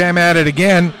tries to jam at it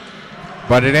again,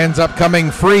 but it ends up coming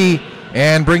free,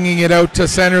 and bringing it out to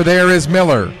center there is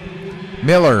Miller.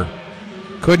 Miller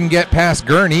couldn't get past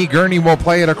Gurney. Gurney will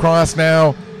play it across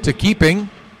now to Keeping.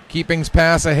 Keeping's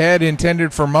pass ahead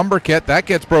intended for Mumberket. That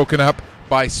gets broken up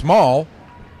by Small,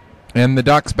 and the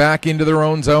Ducks back into their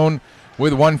own zone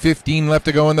with 1:15 left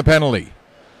to go in the penalty.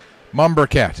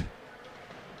 Mumberket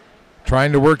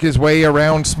trying to work his way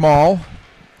around Small.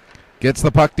 Gets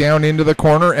the puck down into the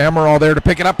corner. Amaral there to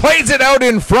pick it up. Plays it out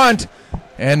in front.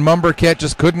 And Mumberket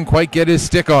just couldn't quite get his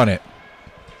stick on it.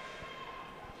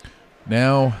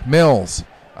 Now Mills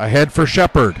ahead for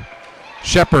Shepard.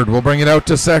 Shepard will bring it out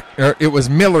to it was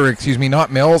Miller,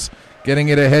 not Mills. Getting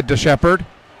it ahead to Shepard.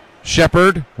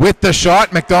 Shepard with the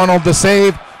shot. McDonald the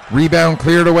save. Rebound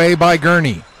cleared away by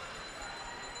Gurney.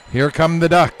 Here come the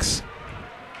Ducks.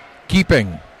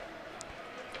 Keeping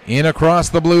in across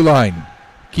the blue line.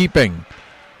 Keeping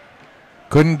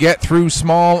couldn't get through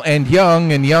Small and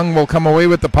Young will come away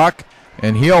with the puck,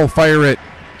 and he'll fire it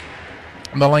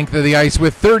the length of the ice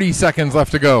with 30 seconds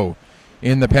left to go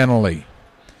in the penalty.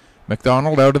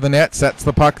 McDonald out of the net, sets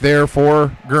the puck there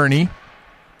for Gurney.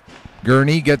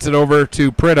 Gurney gets it over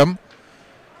to Pridham.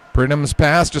 Pridham's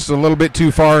pass just a little bit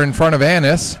too far in front of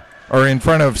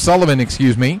Sullivan,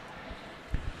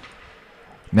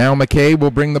 Now McKay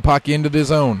will bring the puck into the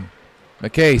zone.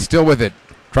 McKay still with it.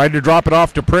 Tried to drop it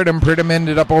off to Pridham. Pridham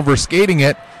ended up over-skating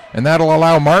it, and that'll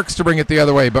allow Marks to bring it the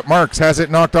other way. But Marks has it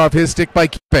knocked off his stick by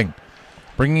Keeping.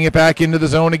 Bringing it back into the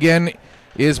zone again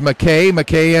is McKay.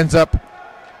 McKay ends up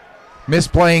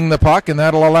misplaying the puck, and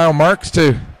that'll allow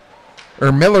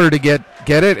Miller to get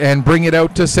it and bring it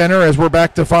out to center as we're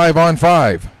back to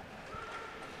 5-on-5.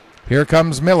 Here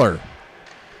comes Miller.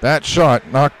 That shot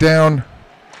knocked down.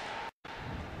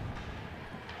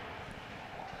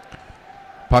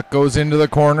 Puck goes into the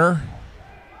corner.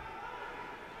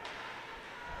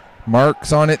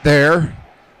 Marks on it there.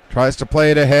 Tries to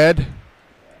play it ahead.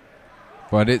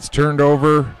 But it's turned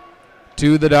over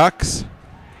to the Ducks.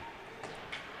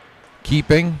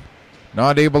 Keeping.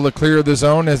 Not able to clear the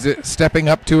zone as stepping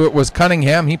up to it was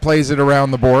Cunningham. He plays it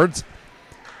around the boards.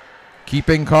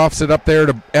 Keeping coughs it up there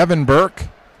to Evan Burke.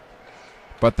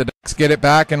 But the Ducks get it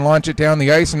back and launch it down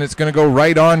the ice, and it's going to go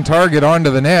right on target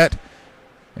onto the net.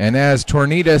 And as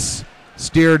Tornidas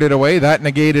steered it away, that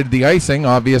negated the icing,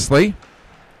 obviously.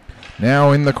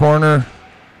 Now in the corner,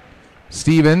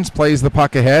 Stevens plays the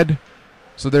puck ahead.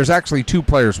 So there's actually two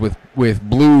players with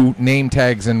blue name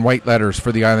tags and white letters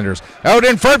for the Islanders. Out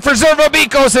in front for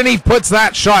Zervobikos, and he puts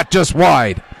that shot just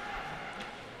wide.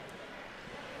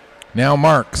 Now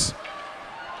Marks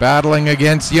battling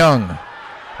against Young.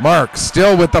 Marks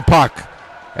still with the puck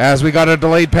as we got a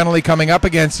delayed penalty coming up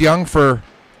against Young for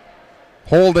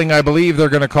holding, I believe they're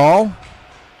going to call.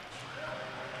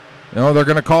 No, they're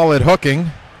going to call it hooking.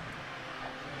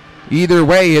 Either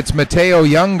way, it's Mateo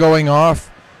Young going off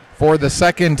for the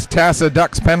second TASA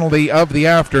Ducks penalty of the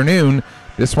afternoon.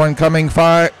 This one coming with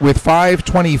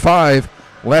 5:25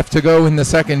 left to go in the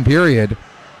second period.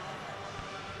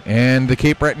 And the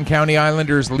Cape Breton County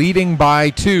Islanders leading by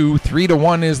 2.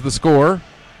 3-1 is the score.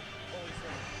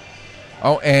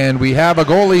 Oh, and we have a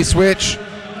goalie switch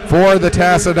for the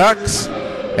TASA Ducks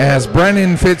as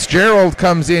Brennan Fitzgerald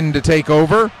comes in to take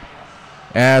over,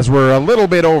 as we're a little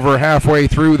bit over halfway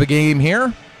through the game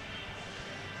here.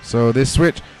 So this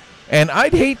switch, and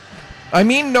I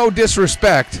mean no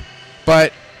disrespect,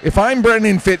 but if I'm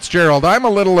Brennan Fitzgerald, I'm a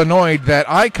little annoyed that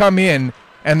I come in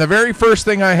and the very first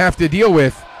thing I have to deal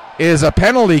with is a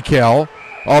penalty kill,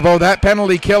 although that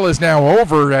penalty kill is now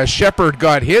over as Shepard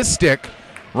got his stick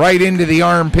right into the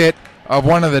armpit of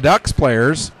one of the Ducks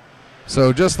players.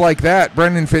 So just like that,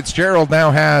 Brendan Fitzgerald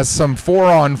now has some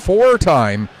 4-on-4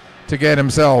 time to get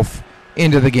himself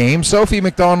into the game. Sophie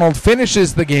McDonald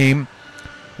finishes the game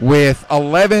with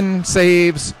 11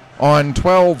 saves on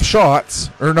 12 shots.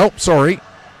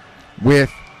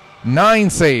 With 9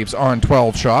 saves on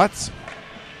 12 shots.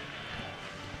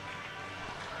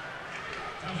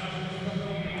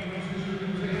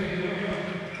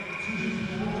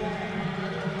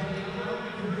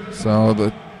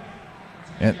 So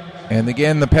and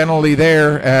again the penalty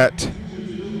there at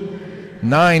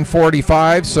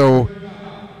 9:45. So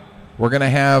we're going to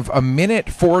have a minute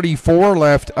 44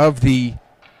 left of the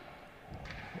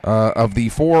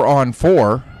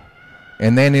 4-on-4,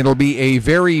 and then it'll be a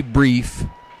very brief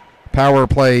power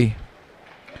play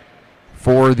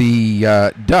for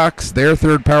the Ducks. Their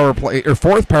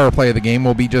fourth power play of the game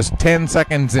will be just 10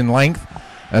 seconds in length,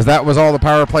 as that was all the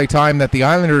power play time that the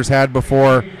Islanders had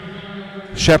before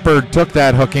Shepard took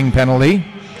that hooking penalty.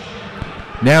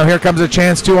 Now here comes a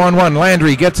chance 2-on-1.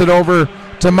 Landry gets it over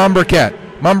to Mumberket.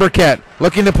 Mumberket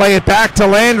looking to play it back to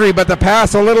Landry, but the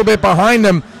pass a little bit behind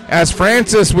him as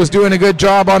Francis was doing a good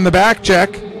job on the back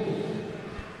check.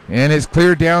 And is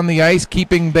cleared down the ice,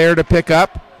 keeping there to pick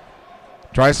up.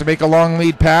 Tries to make a long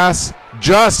lead pass.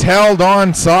 Just held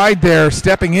onside there.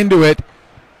 Stepping into it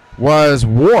was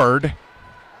Ward.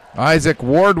 Isaac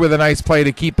Ward with a nice play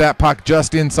to keep that puck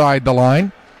just inside the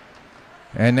line.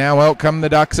 And now out come the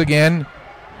Ducks again.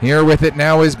 Here with it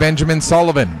now is Benjamin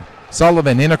Sullivan.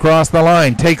 Sullivan in across the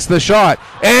line, takes the shot,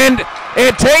 and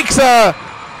it takes a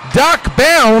Duck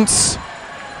bounce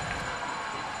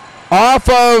off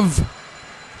of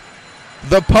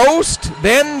the post,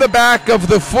 then the back of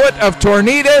the foot of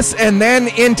Tornidas, and then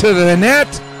into the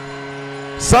net.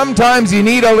 Sometimes you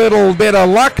need a little bit of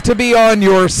luck to be on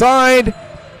your side.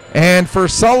 And for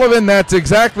Sullivan, that's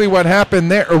exactly what happened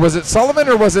there. Or was it Sullivan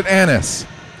or was it Annis?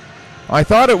 I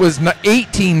thought it was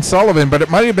 18 Sullivan, but it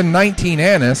might have been 19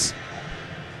 Annis.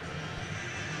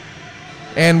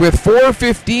 And with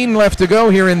 4:15 left to go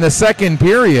here in the second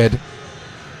period,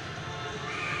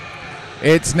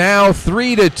 it's now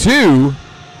 3-2.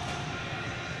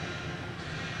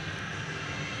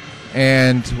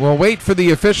 And we'll wait for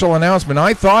the official announcement.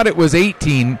 I thought it was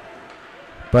 18.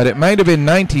 But it might have been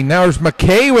 19. Now there's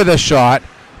McKay with a shot.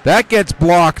 That gets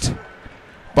blocked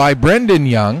by Brendan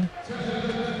Young.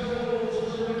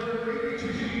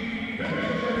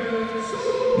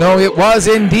 No, it was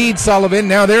indeed Sullivan.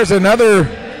 Now there's another.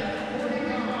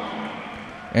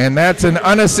 And that's an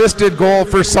unassisted goal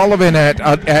for Sullivan at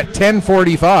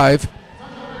 10:45.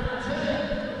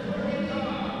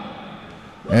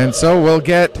 And so we'll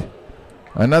get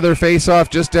another face-off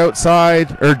just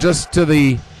outside, or just to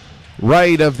the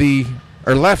right of the,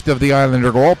 or left of the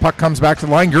Islander goal. Puck comes back to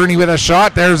the line. Gurney with a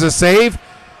shot. There's a save.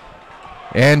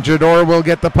 And Jador will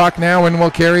get the puck now and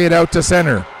will carry it out to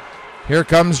center. Here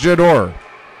comes Jador,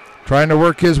 trying to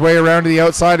work his way around to the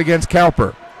outside against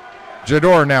Cowper.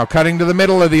 Jador now cutting to the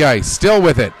middle of the ice. Still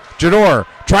with it. Jador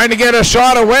trying to get a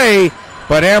shot away,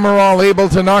 but Amaral able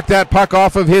to knock that puck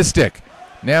off of his stick.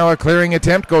 Now a clearing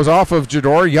attempt goes off of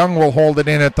Jador. Young will hold it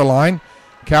in at the line.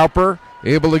 Cowper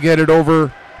able to get it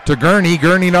over to Gurney.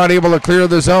 Gurney not able to clear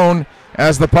the zone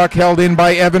as the puck held in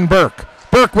by Evan Burke.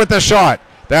 Burke with the shot.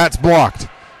 That's blocked.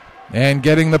 And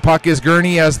getting the puck is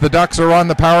Gurney as the Ducks are on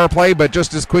the power play, but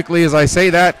just as quickly as I say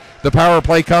that, the power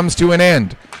play comes to an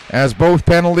end, as both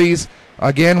penalties,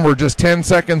 again, were just 10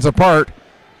 seconds apart.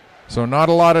 So not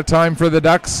a lot of time for the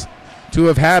Ducks to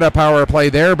have had a power play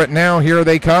there, but now here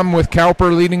they come with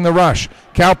Cowper leading the rush.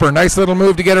 Cowper, nice little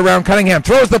move to get around Cunningham,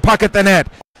 throws the puck at the net,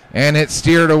 and it's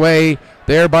steered away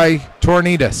there by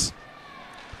Tornidas.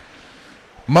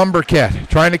 Mumberket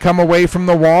trying to come away from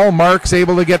the wall. Marks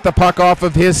able to get the puck off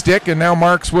of his stick, and now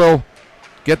Marks will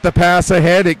get the pass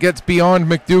ahead. It gets beyond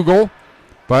McDougall,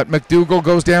 but McDougall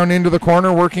goes down into the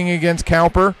corner working against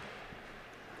Cowper.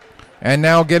 And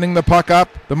now getting the puck up,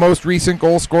 the most recent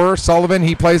goal scorer, Sullivan.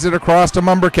 He plays it across to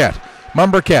Mumberket.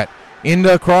 Mumberket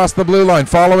into across the blue line.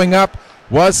 Following up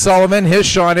was Sullivan. His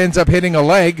shot ends up hitting a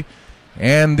leg,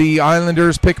 and the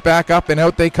Islanders pick back up, and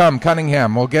out they come.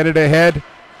 Cunningham will get it ahead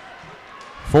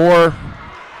for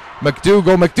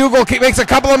McDougall. McDougall makes a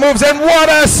couple of moves, and what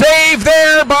a save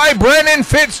there by Brennan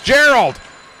Fitzgerald.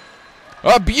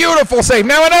 A beautiful save.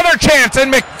 Now another chance,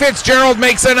 and Fitzgerald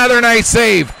makes another nice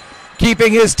save,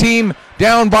 keeping his team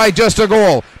down by just a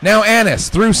goal. Now Annis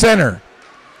through center.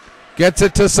 Gets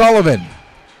it to Sullivan.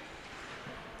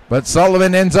 But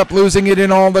Sullivan ends up losing it in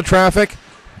all the traffic.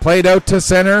 Played out to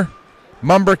center.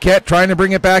 Mumberket trying to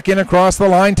bring it back in across the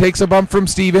line. Takes a bump from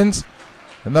Stevens.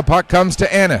 And the puck comes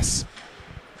to Annis.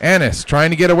 Annis trying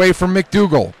to get away from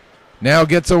McDougall. Now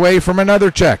gets away from another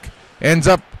check. Ends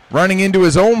up running into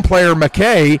his own player,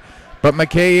 McKay, but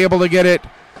McKay able to get it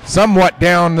somewhat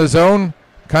down the zone.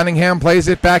 Cunningham plays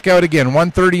it back out again.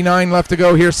 1:39 left to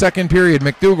go here, second period.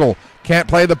 McDougall can't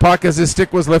play the puck as his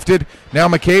stick was lifted. Now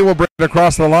McKay will bring it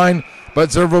across the line, but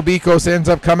Zervobikos ends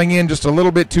up coming in just a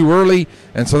little bit too early,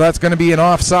 and so that's going to be an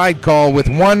offside call with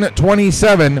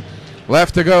 1:27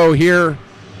 left to go here.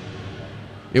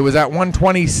 It was at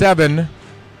 1:27.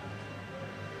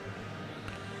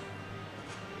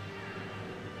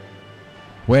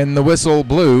 When the whistle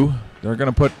blew. They're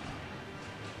going to put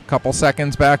a couple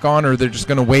seconds back on, or they're just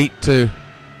going to wait to...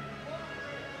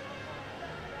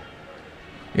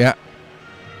 Yeah.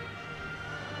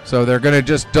 So they're going to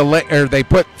just delay, or they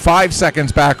put 5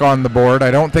 seconds back on the board.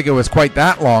 I don't think it was quite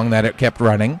that long that it kept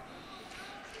running.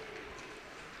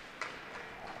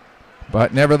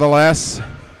 But nevertheless,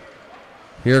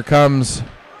 here comes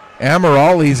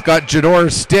Amaral. He's got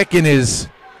Jador's stick in his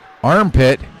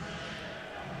armpit.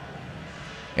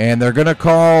 And they're going to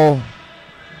call,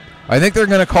 I think they're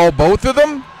going to call both of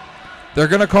them. They're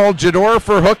going to call Jador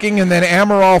for hooking and then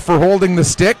Amaral for holding the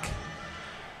stick.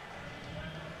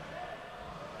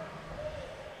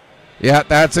 Yeah,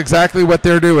 that's exactly what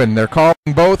they're doing. They're calling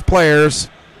both players.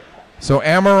 So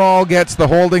Amaral gets the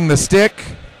holding the stick,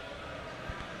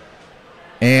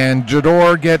 and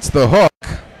Jador gets the hook.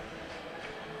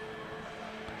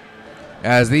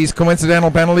 As these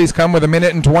coincidental penalties come with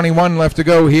 1:21 left to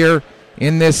go here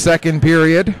in this second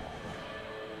period.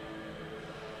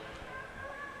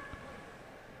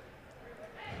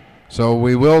 So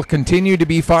we will continue to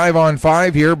be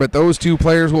 5-on-5 here, but those two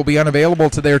players will be unavailable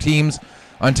to their teams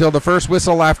until the first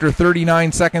whistle after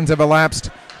 39 seconds have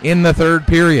elapsed in the third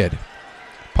period.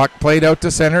 Puck played out to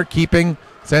center, keeping,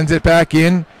 sends it back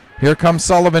in. Here comes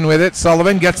Sullivan with it.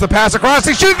 Sullivan gets the pass across,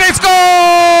 he shoots, they score!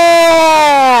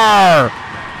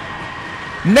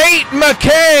 Nate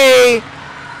McKay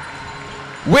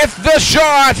with the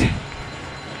shot.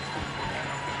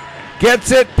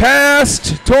 Gets it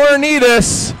past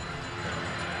Tornidis.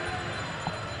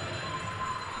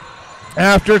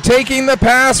 After taking the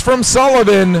pass from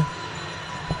Sullivan.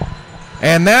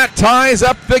 And that ties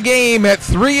up the game at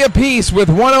 3 apiece with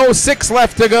 1:06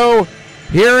 left to go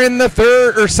here in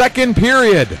the second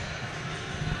period.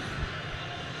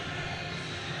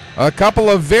 A couple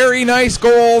of very nice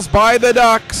goals by the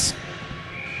Ducks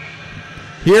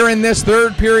here in this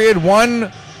third period.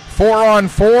 1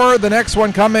 4-on-4, the next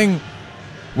one coming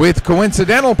with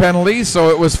coincidental penalties, so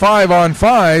it was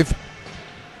 5-on-5.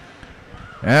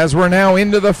 As we're now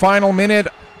into the final minute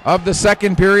of the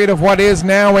second period of what is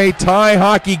now a tie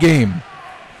hockey game.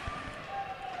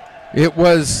 It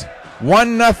was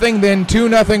 1-0, then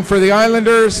 2-0 for the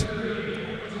Islanders,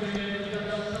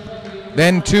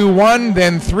 then 2-1,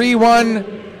 then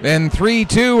 3-1, then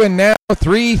 3-2, and now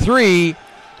 3-3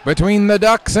 between the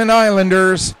Ducks and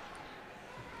Islanders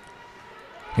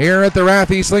here at the Rath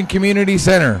Eastlink Community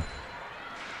Center.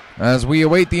 As we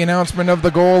await the announcement of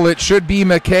the goal, it should be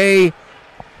McKay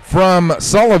from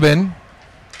Sullivan.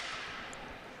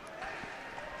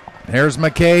 There's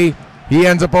McKay. He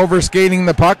ends up overskating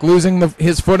the puck, losing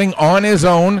his footing on his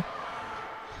own.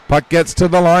 Puck gets to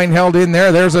the line, held in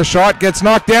there. There's a shot, gets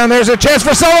knocked down. There's a chance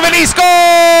for Sullivan. He scores!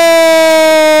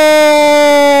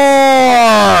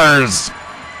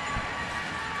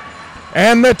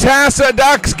 And the Tassa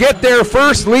Ducks get their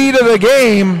first lead of the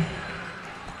game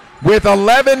with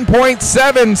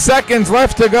 11.7 seconds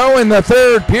left to go in the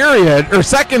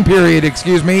second period,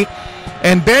 excuse me.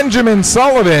 And Benjamin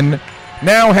Sullivan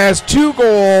now has 2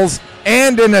 goals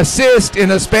and an assist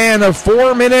in a span of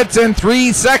 4 minutes and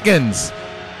 3 seconds.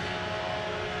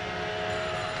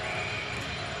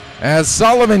 As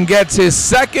Sullivan gets his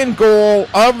second goal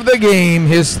of the game,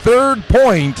 his 3rd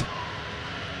point,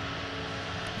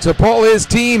 to pull his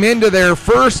team into their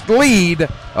first lead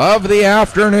of the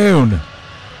afternoon.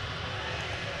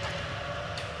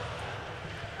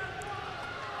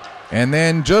 And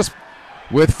then just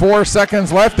with 4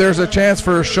 seconds left, there's a chance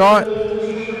for a shot.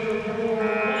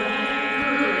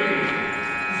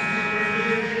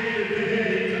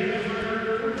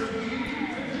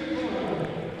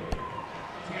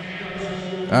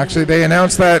 Actually, they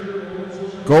announced that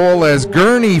goal as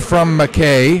Gurney from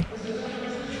McKay.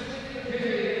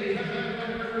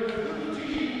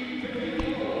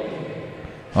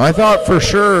 I thought for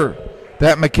sure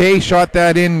that McKay shot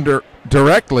that in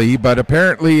directly, but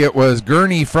apparently it was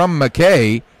Gurney from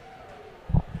McKay.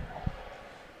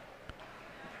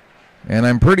 And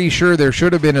I'm pretty sure there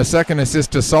should have been a second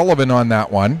assist to Sullivan on that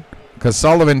one, because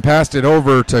Sullivan passed it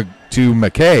over to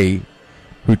McKay,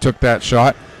 who took that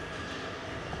shot.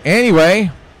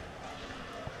 Anyway,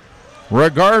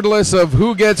 regardless of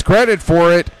who gets credit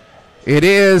for it, it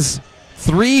is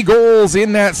 3 goals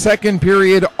in that second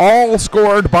period, all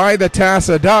scored by the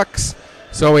Tassa Ducks.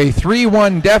 So a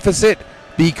 3-1 deficit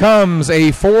becomes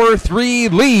a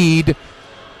 4-3 lead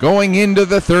going into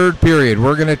the third period.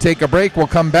 We're going to take a break. We'll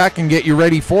come back and get you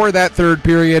ready for that third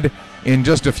period in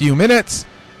just a few minutes.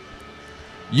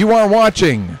 You are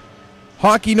watching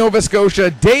Hockey Nova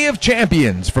Scotia Day of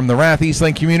Champions from the Rath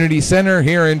Eastlink Community Centre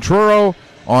here in Truro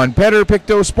on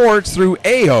Pictou Sports through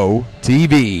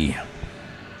AOTV.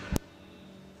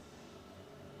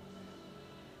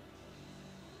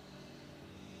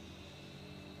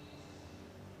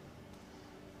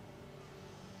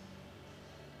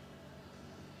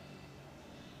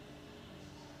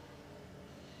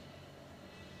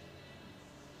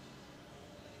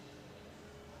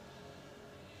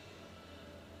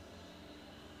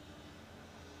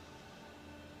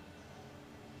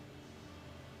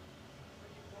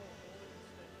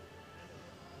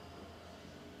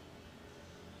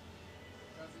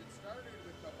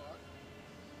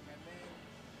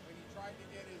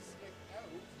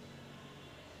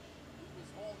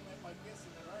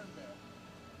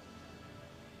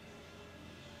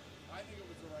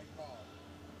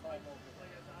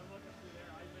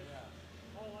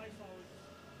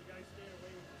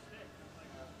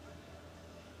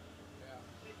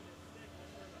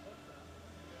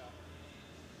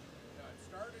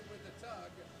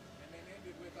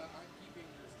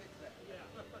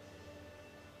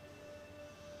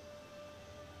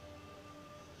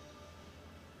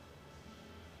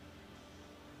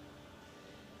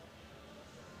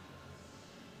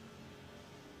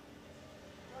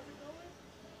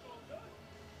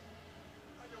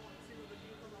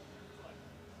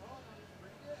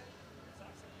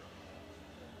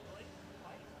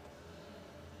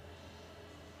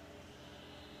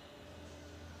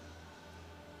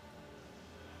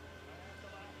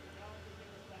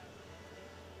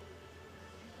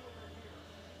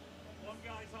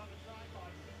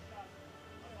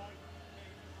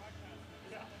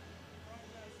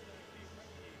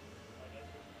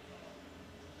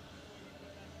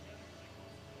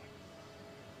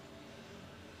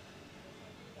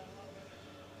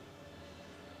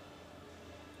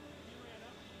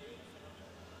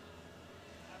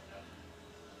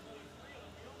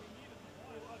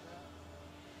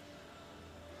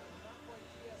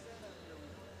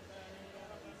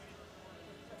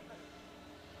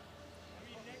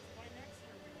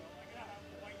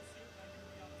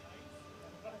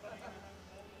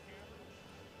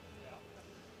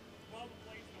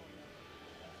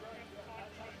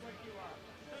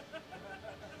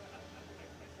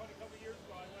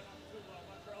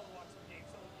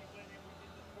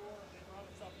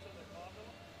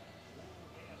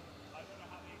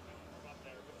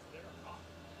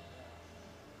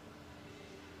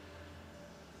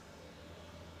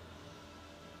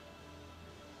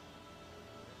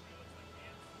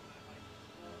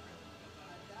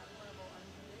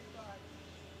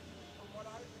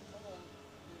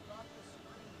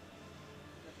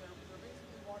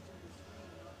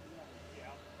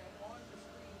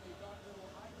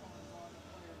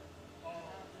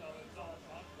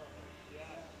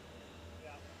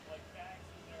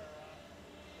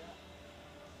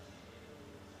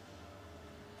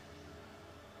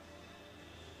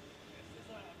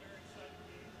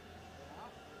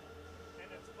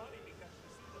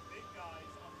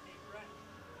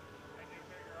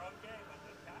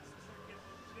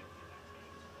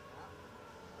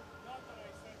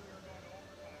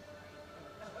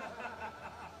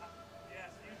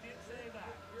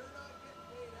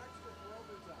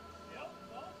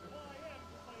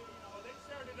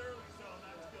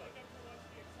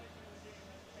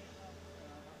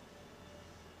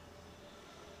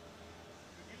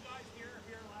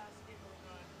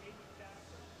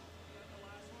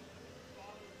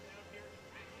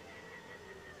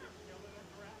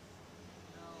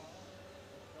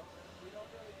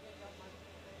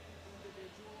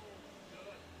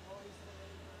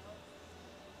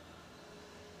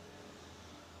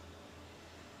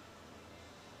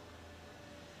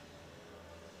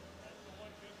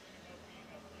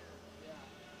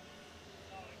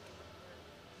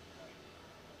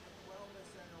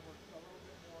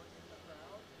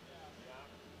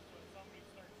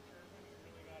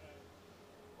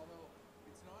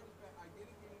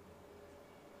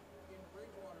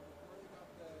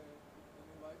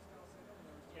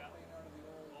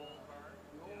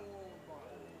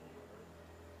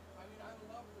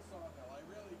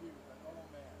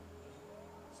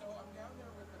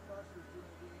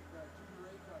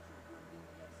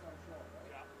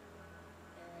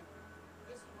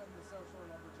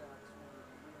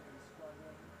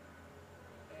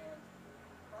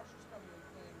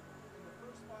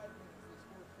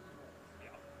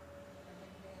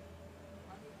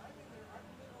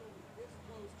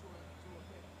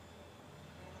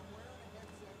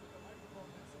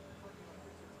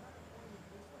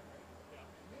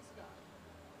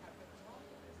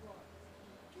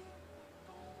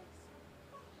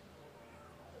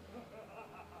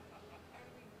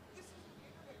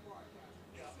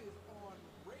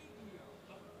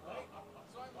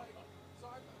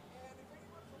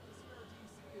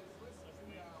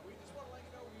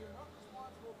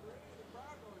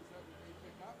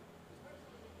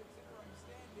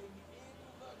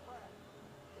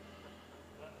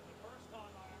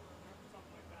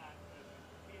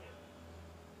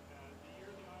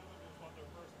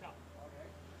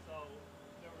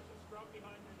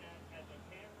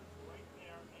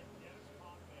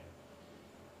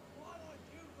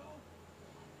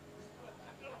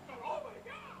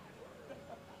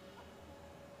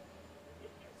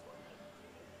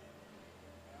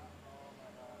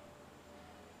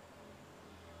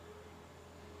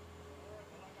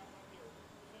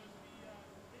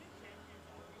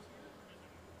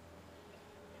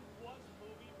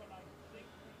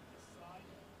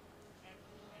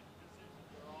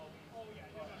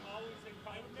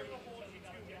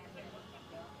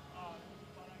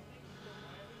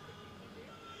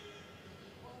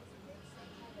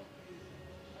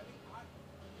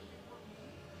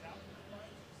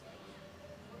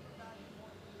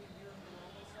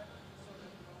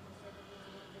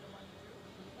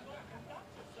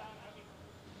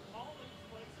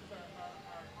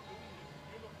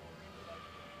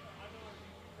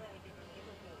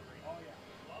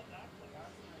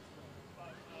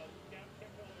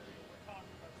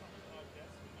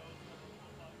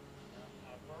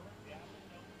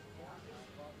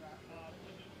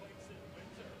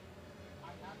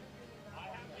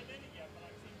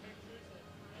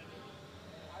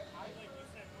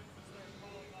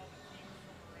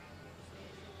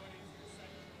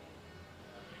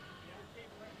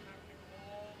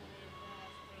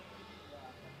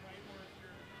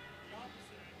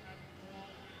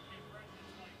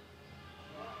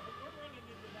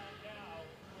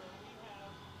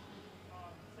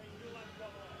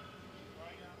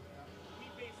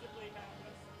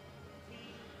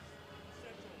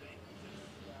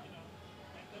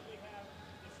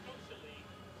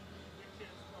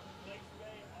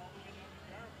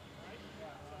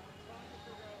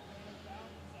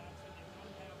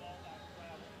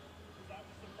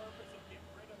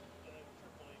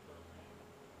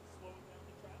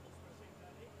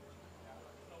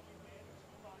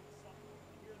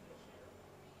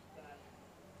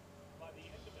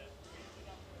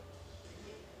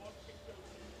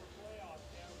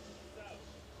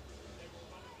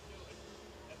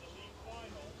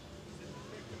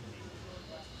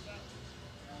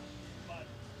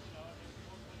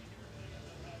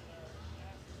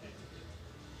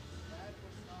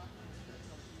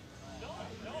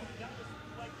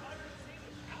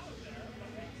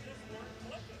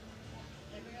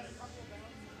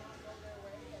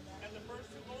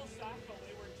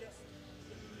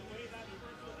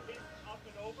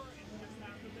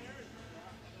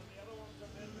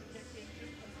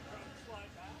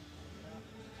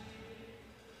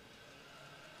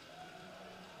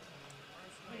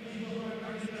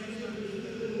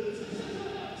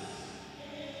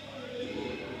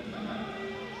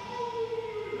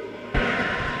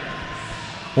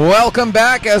 Welcome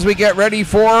back as we get ready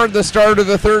for the start of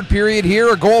the third period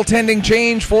here. A goaltending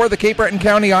change for the Cape Breton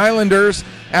County Islanders.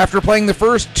 After playing the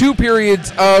first 2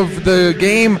 periods of the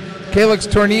game, Calix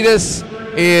Tornidas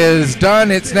is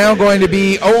done. It's now going to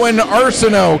be Owen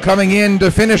Arsenault coming in to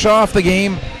finish off the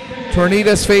game.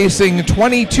 Tornidas facing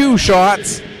 22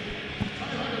 shots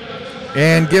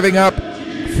and giving up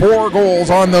 4 goals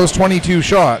on those 22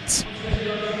 shots.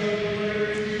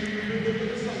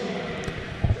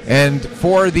 And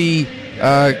for the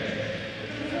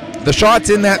shots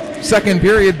in that second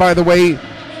period, by the way,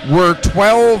 were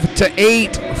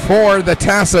 12-8 for the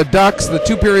Tassa Ducks. The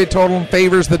 2-period total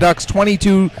favors the Ducks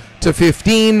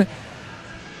 22-15.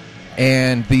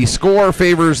 And the score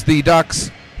favors the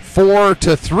Ducks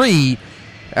 4-3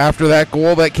 after that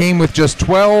goal that came with just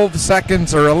 12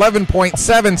 seconds, or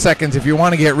 11.7 seconds if you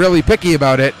want to get really picky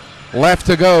about it, left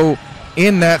to go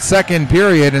in that second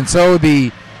period. And so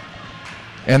the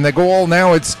goal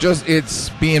now, it's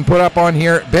being put up on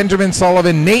here. Benjamin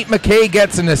Sullivan, Nate McKay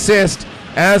gets an assist,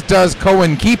 as does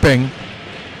Cohen Keeping.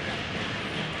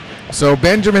 So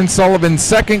Benjamin Sullivan's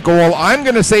second goal, I'm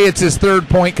going to say it's his third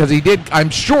point, because I'm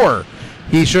sure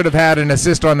he should have had an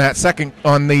assist on that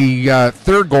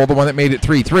third goal, the one that made it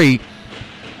 3-3.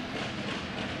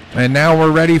 And now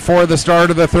we're ready for the start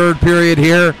of the third period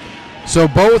here. So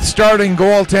both starting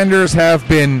goaltenders have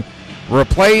been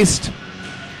replaced.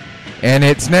 And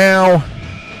it's now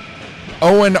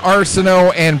Owen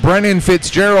Arsenault and Brennan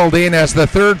Fitzgerald in as the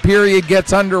third period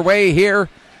gets underway here.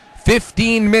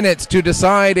 15 minutes to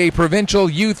decide a provincial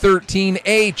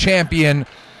U13A champion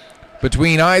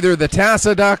between either the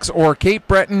Tassa Ducks or Cape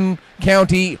Breton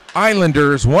County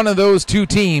Islanders. One of those two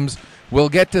teams will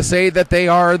get to say that they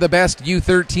are the best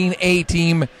U13A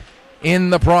team in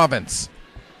the province.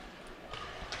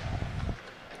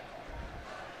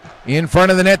 In front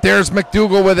of the net, there's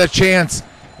McDougall with a chance,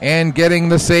 and getting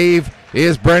the save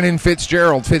is Brennan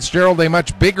Fitzgerald. Fitzgerald, a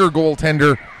much bigger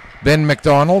goaltender than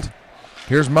McDonald.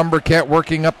 Here's Mumberket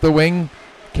working up the wing.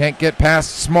 Can't get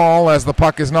past Small as the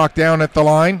puck is knocked down at the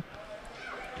line.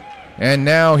 And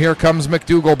now here comes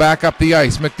McDougall back up the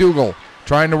ice. McDougall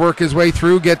trying to work his way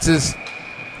through, gets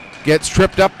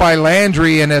tripped up by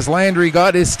Landry, and as Landry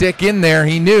got his stick in there,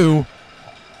 he knew.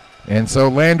 And so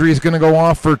Landry's going to go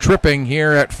off for tripping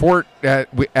here at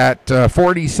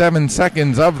 47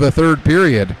 seconds of the third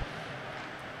period.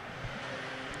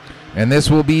 And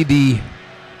this will be the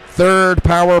third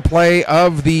power play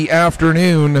of the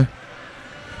afternoon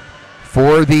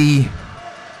for the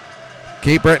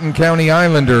Cape Breton County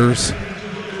Islanders.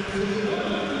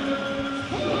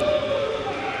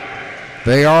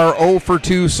 They are 0 for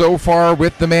 2 so far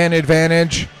with the man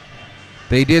advantage.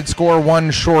 They did score one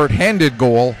short-handed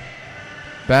goal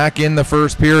back in the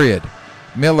first period.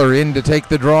 Miller in to take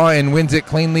the draw and wins it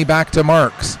cleanly back to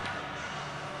Marks.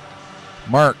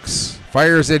 Marks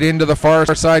fires it into the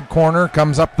far side corner,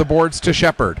 comes up the boards to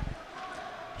Shepard.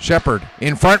 Shepard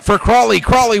in front for Crawley.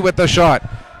 Crawley with the shot,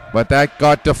 but that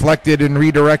got deflected and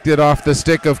redirected off the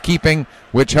stick of Keeping,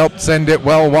 which helped send it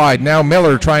well wide. Now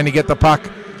Miller trying to get the puck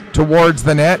towards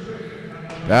the net.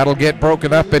 That'll get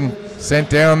broken up and sent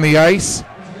down the ice.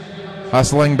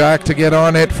 Hustling back to get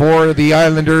on it for the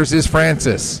Islanders is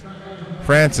Francis.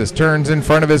 Francis turns in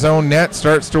front of his own net,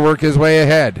 starts to work his way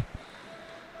ahead.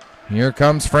 Here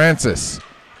comes Francis.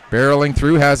 Barreling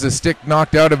through, has his stick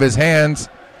knocked out of his hands.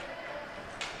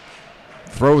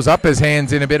 Throws up his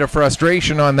hands in a bit of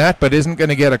frustration on that, but isn't going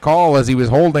to get a call as he was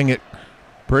holding it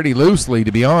pretty loosely,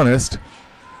 to be honest.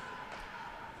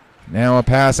 Now a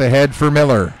pass ahead for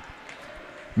Miller.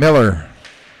 Miller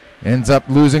ends up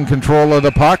losing control of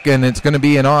the puck, and it's going to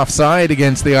be an offside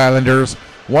against the Islanders.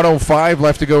 1:05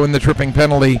 left to go in the tripping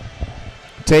penalty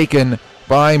taken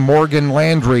by Morgan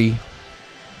Landry.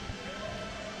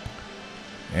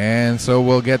 And so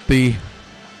we'll get the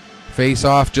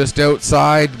face-off just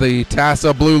outside the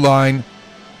Tassa blue line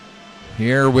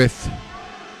here with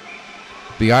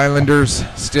the Islanders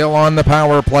still on the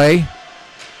power play.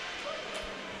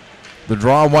 The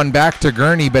draw one back to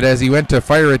Gurney, but as he went to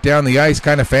fire it down the ice,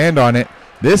 kind of fanned on it.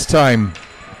 This time,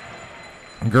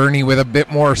 Gurney with a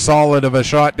bit more solid of a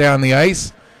shot down the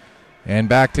ice. And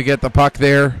back to get the puck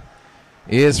there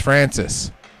is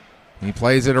Francis. He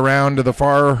plays it around to the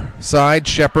far side.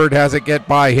 Shepard has it get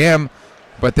by him,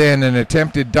 but then an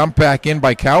attempted dump back in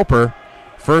by Cowper.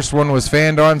 First one was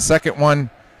fanned on, second one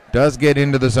does get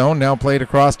into the zone. Now played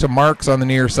across to Marks on the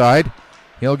near side.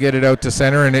 He'll get it out to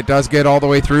center, and it does get all the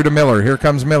way through to Miller. Here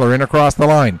comes Miller in across the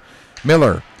line.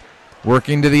 Miller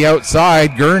working to the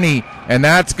outside. Gurney, and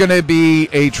that's going to be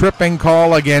a tripping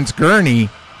call against Gurney.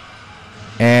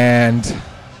 And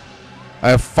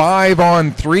a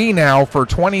 5-on-3 now for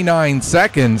 29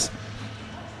 seconds.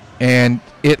 And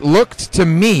it looked to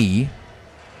me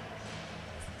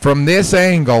from this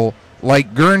angle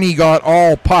like Gurney got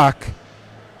all puck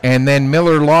and then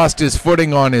Miller lost his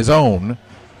footing on his own.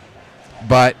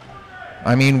 But,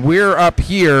 I mean, we're up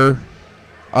here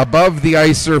above the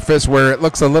ice surface where it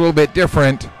looks a little bit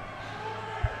different.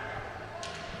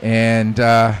 And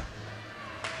I'm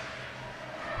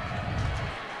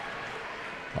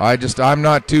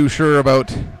not too sure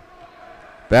about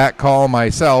that call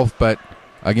myself, but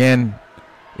again,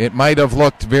 it might have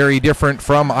looked very different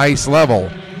from ice level.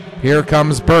 Here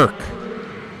comes Burke.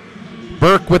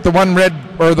 Burke with the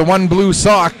one blue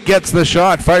sock gets the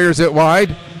shot, fires it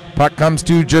wide. Puck comes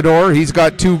to Jador. He's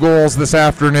got 2 goals this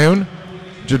afternoon.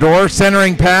 Jador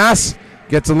centering pass,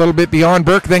 gets a little bit beyond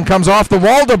Burke, then comes off the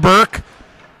wall to Burke,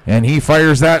 and he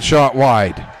fires that shot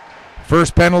wide.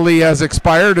 First penalty has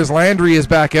expired as Landry is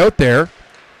back out there.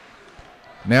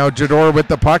 Now Jador with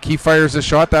the puck. He fires a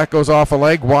shot. That goes off a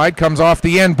leg. Wide, comes off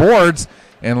the end boards,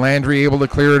 and Landry able to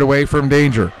clear it away from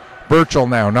danger. Burchell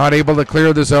now not able to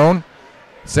clear the zone.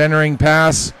 Centering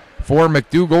pass for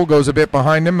McDougall. Goes a bit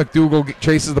behind him. McDougall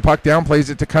chases the puck down, plays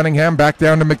it to Cunningham. Back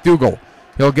down to McDougall.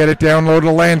 He'll get it down low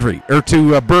to Landry. Or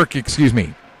to Burke, excuse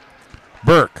me.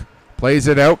 Burke plays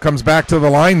it out, comes back to the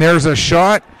line. There's a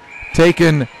shot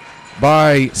taken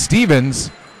by Stevens,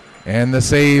 and the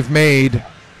save made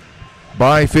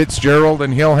by Fitzgerald,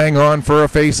 and he'll hang on for a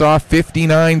face-off.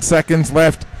 59 seconds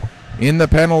left in the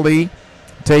penalty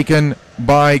taken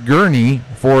by Gurney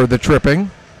for the tripping.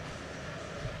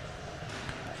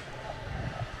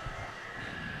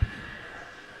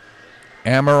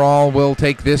 Amaral will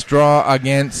take this draw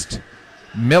against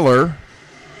Miller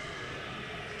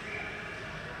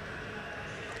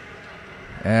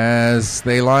as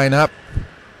they line up.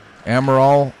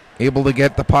 Amaral able to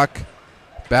get the puck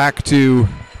back to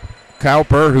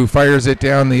Cowper, who fires it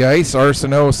down the ice.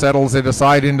 Arsenault settles it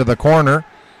aside into the corner.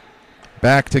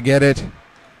 Back to get it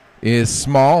is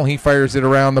Small. He fires it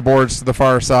around the boards to the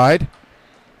far side.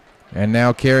 And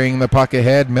now carrying the puck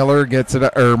ahead, Miller gets it,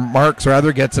 or Marks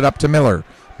rather, gets it up to Miller.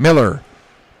 Miller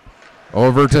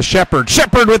over to Shepard.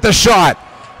 Shepard with the shot.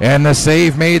 And the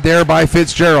save made there by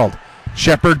Fitzgerald.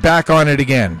 Shepard back on it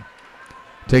again.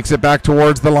 Takes it back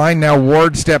towards the line. Now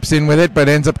Ward steps in with it, but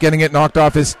ends up getting it knocked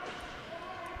off of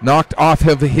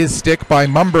his stick by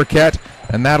Mumberket,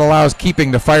 and that allows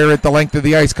Keeping to fire it the length of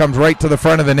the ice. Comes right to the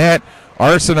front of the net.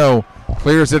 Arsenault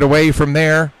clears it away from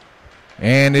there,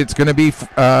 and it's going to be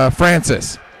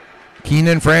Francis.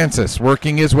 Keenan Francis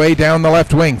working his way down the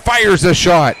left wing. Fires a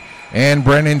shot, and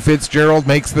Brennan Fitzgerald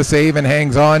makes the save and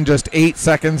hangs on. Just 8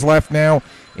 seconds left now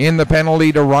in the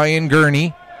penalty to Ryan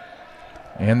Gurney.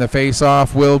 And the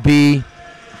face-off will be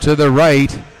to the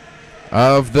right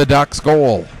of the Ducks'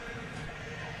 goal.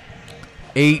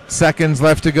 8 seconds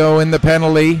left to go in the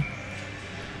penalty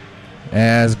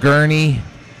as Gurney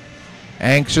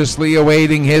anxiously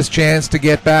awaiting his chance to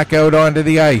get back out onto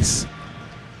the ice.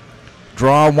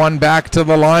 Draw one back to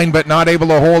the line, but not able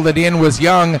to hold it in was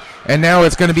Young. And now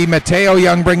it's going to be Mateo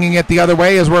Young bringing it the other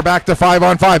way as we're back to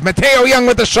 5-on-5. Mateo Young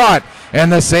with the shot,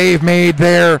 and the save made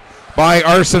there by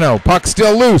Arsenault. Puck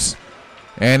still loose,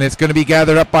 and it's going to be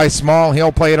gathered up by Small.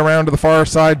 He'll play it around to the far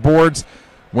side boards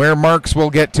where Marks will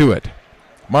get to it.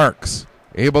 Marks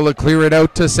able to clear it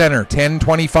out to center.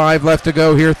 10:25 left to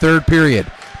go here, third period.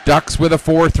 Ducks with a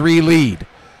 4-3 lead.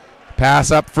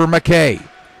 Pass up for McKay.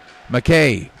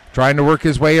 McKay trying to work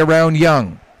his way around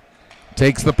Young.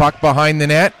 Takes the puck behind the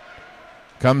net.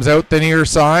 Comes out the near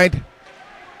side.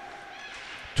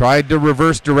 Tried to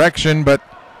reverse direction, but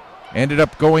ended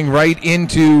up going right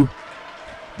into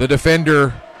the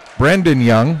defender, Brendan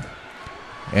Young.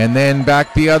 And then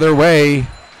back the other way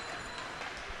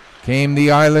came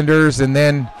the Islanders, and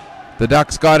then the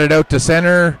Ducks got it out to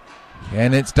center,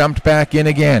 and it's dumped back in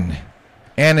again.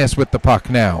 Annis with the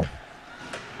puck now.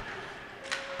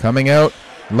 Coming out,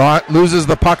 loses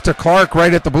the puck to Clark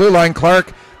right at the blue line.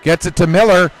 Clark gets it to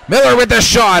Miller. Miller with the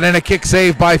shot, and a kick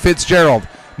save by Fitzgerald.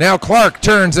 Now Clark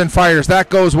turns and fires. That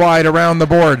goes wide around the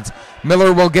boards.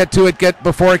 Miller will get to it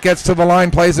before it gets to the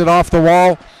line, plays it off the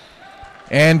wall,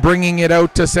 and bringing it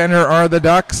out to center are the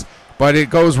Ducks, but it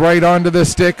goes right onto the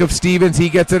stick of Stevens. He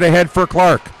gets it ahead for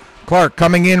Clark. Clark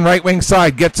coming in right wing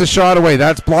side, gets a shot away.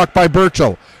 That's blocked by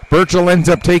Burchell. Burchell ends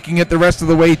up taking it the rest of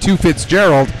the way to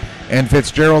Fitzgerald, and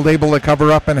Fitzgerald able to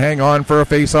cover up and hang on for a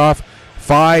face-off.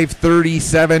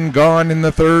 5:37 gone in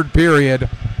the third period.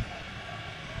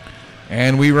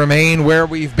 And we remain where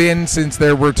we've been since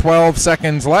there were 12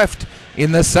 seconds left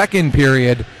in the second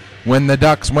period when the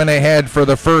Ducks went ahead for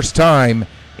the first time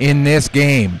in this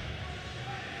game.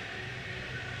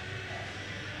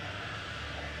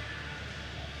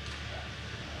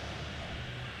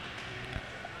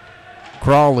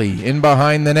 Crawley in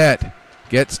behind the net.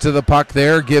 Gets to the puck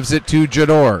there, gives it to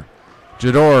Jador.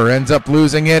 Jador ends up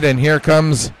losing it, and here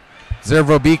comes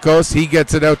Zervobikos. He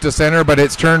gets it out to center, but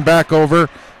it's turned back over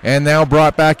and now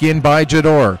brought back in by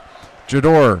Jador.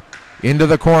 Jador into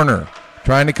the corner,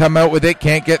 trying to come out with it,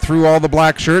 can't get through all the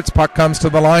black shirts. Puck comes to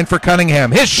the line for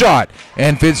Cunningham. His shot,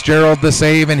 and Fitzgerald the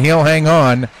save, and he'll hang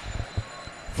on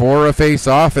for a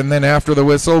face-off. And then after the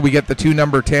whistle, we get the two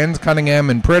number 10s, Cunningham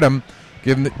and Pridham,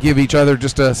 give each other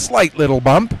just a slight little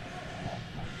bump.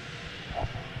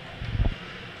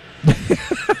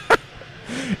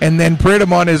 And then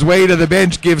Pridham on his way to the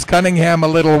bench gives Cunningham a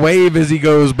little wave as he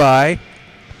goes by.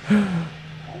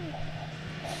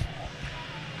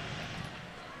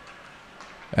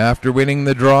 After winning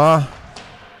the draw,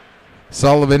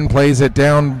 Sullivan plays it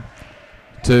down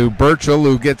to Burchell,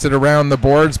 who gets it around the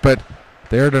boards, but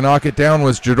there to knock it down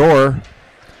was Jador.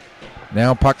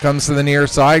 Now puck comes to the near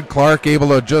side. Clark able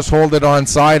to just hold it on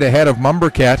side ahead of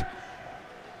Mumberket.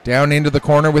 Down into the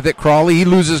corner with it, Crawley. He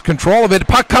loses control of it.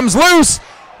 Puck comes loose,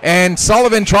 and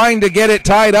Sullivan trying to get it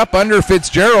tied up under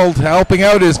Fitzgerald, helping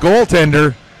out his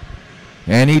goaltender.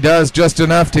 And he does just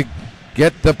enough to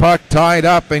get the puck tied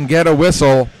up and get a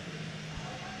whistle,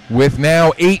 with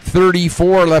now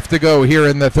 8:34 left to go here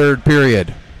in the third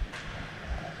period.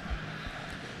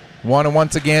 Want to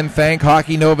once again thank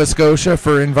Hockey Nova Scotia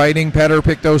for inviting Petter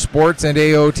Pictou Sports and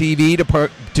AOTV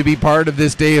to be part of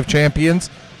this Day of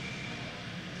Champions.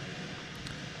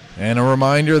 And a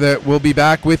reminder that we'll be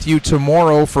back with you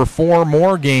tomorrow for 4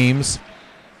 more games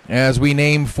as we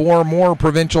name 4 more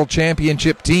provincial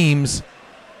championship teams.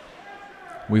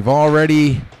 We've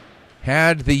already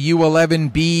had the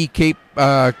U11B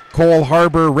Cole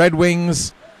Harbour Red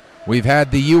Wings. We've had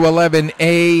the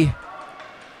U11A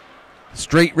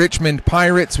Straight Richmond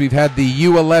Pirates. We've had the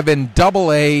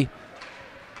U11AA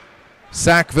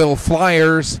Sackville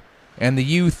Flyers and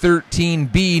the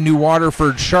U13B New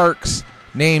Waterford Sharks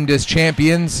named as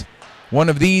champions. One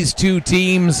of these two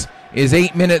teams is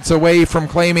 8 minutes away from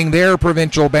claiming their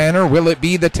provincial banner. Will it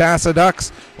be the Tassa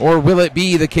Ducks or will it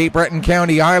be the Cape Breton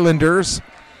County Islanders?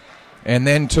 And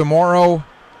then tomorrow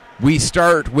we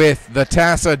start with the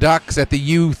Tassa Ducks at the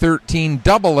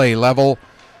U13AA level,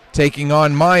 taking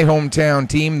on my hometown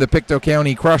team, the Pictou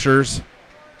County Crushers.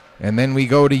 And then we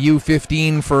go to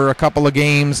U15 for a couple of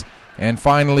games, and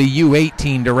finally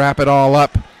U18 to wrap it all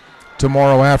up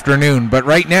tomorrow afternoon. But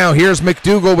right now, here's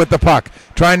McDougall with the puck,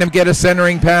 trying to get a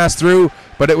centering pass through,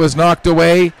 but it was knocked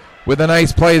away with a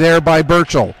nice play there by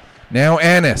Burchell. Now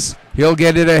Annis, he'll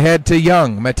get it ahead to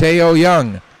Young. Mateo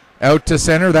Young out to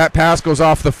center. That pass goes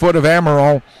off the foot of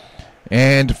Amaral,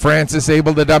 and Francis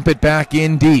able to dump it back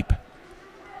in deep.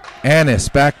 Annis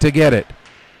back to get it.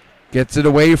 Gets it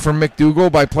away from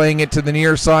McDougall by playing it to the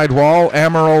near side wall.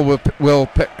 Amaral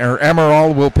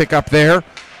will pick up there.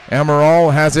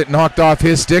 Amaral has it knocked off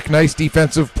his stick. Nice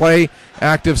defensive play.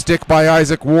 Active stick by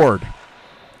Isaac Ward.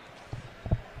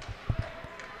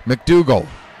 McDougall.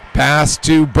 Pass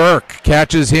to Burke.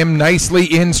 Catches him nicely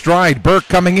in stride. Burke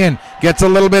coming in. Gets a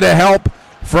little bit of help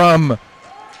from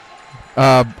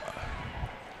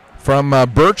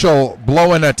Burchell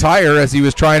blowing a tire as he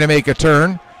was trying to make a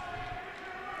turn.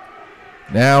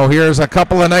 Now here's a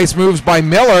couple of nice moves by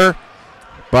Miller,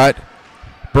 but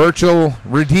Burchell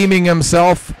redeeming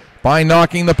himself by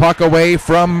knocking the puck away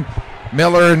from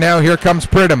Miller. Now here comes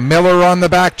Pridham. Miller on the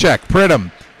back check.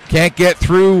 Pridham can't get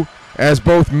through as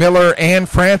both Miller and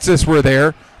Francis were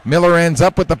there. Miller ends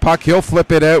up with the puck. He'll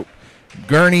flip it out.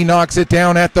 Gurney knocks it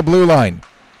down at the blue line.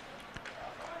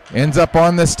 Ends up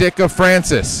on the stick of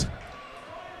Francis.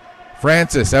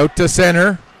 Francis out to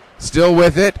center. Still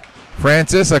with it.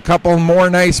 Francis, a couple more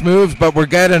nice moves, but we're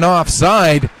getting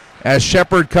offside as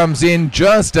Shepard comes in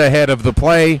just ahead of the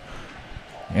play.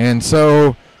 And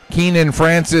so Keenan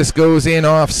Francis goes in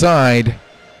offside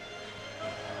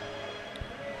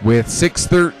with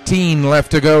 6:13 left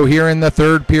to go here in the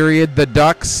third period. The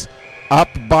Ducks up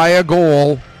by a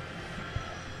goal,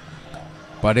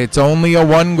 but it's only a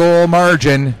 1-goal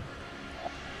margin.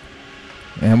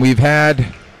 And we've had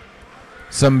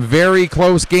some very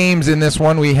close games in this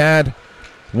one. We had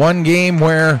one game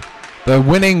where the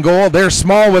winning goal, they're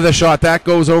small with a shot, that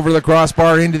goes over the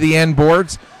crossbar into the end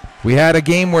boards. We had a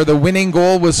game where the winning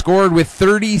goal was scored with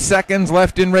 30 seconds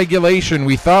left in regulation.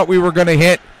 We thought we were going to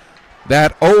hit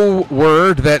that O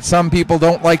word that some people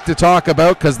don't like to talk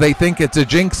about because they think it's a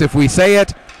jinx if we say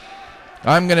it.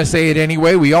 I'm going to say it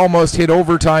anyway. We almost hit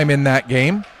overtime in that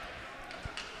game.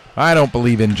 I don't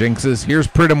believe in jinxes. Here's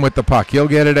Pridham with the puck. He'll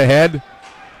get it ahead.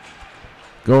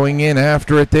 Going in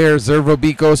after it there,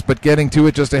 Zervobikos, but getting to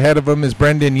it just ahead of him is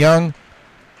Brendan Young.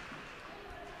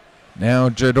 Now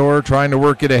Jador trying to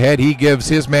work it ahead. He gives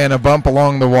his man a bump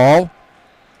along the wall.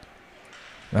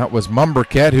 That was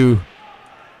Mumberket who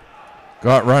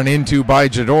got run into by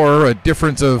Jador. A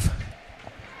difference of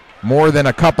more than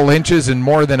a couple inches and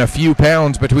more than a few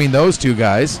pounds between those two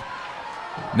guys.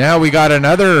 Now we got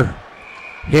another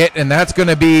hit, and that's going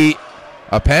to be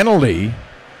a penalty,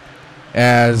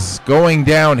 as going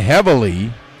down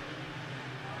heavily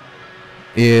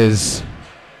is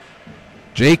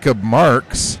Jacob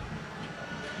Marks.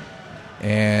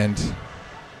 And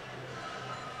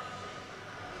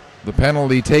the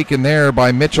penalty taken there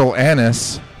by Mitchell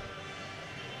Annis.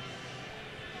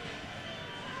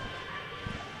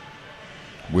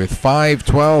 With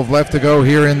 5:12 left to go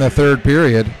here in the third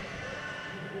period.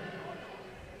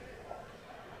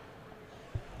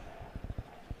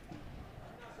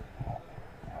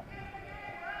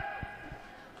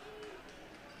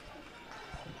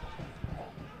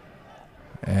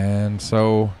 And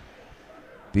so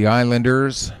the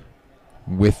Islanders,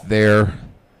 with their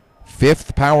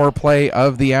 5th power play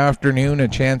of the afternoon, a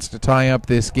chance to tie up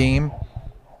this game.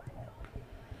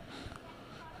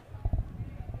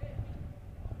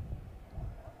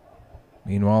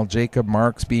 Meanwhile, Jacob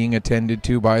Marks being attended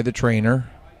to by the trainer.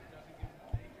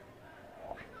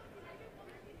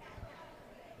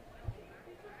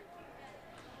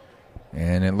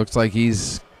 And it looks like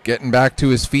he's getting back to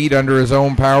his feet under his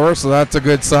own power, so that's a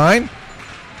good sign.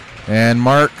 And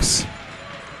Marks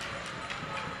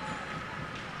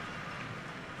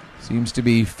seems to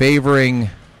be favoring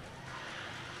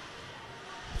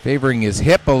his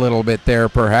hip a little bit there,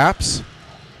 perhaps.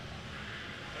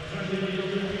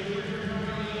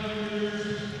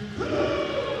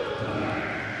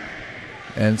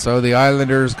 And so the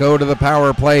Islanders go to the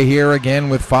power play here again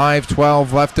with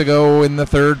 5:12 left to go in the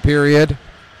third period.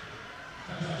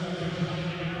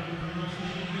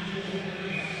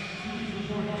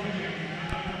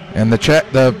 And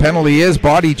the penalty is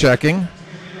body checking.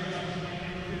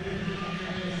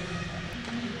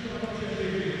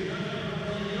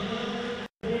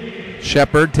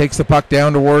 Shepard takes the puck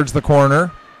down towards the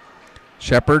corner.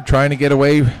 Shepard trying to get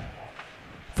away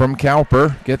from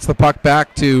Cowper. Gets the puck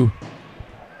back to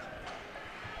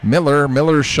Miller.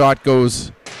 Miller's shot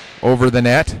goes over the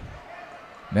net.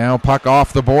 Now puck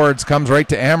off the boards, comes right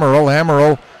to Amaral.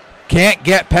 Amaral can't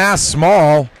get past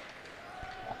Small.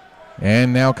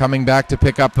 And now coming back to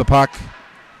pick up the puck,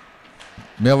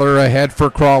 Miller ahead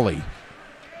for Crawley.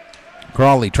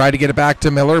 Crawley tried to get it back to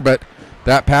Miller, but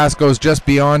that pass goes just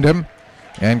beyond him.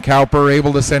 And Cowper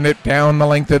able to send it down the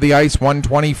length of the ice.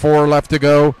 1:24 left to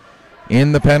go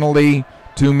in the penalty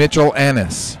to Mitchell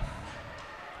Annis.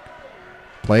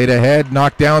 Played ahead,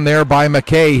 knocked down there by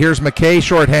McKay. Here's McKay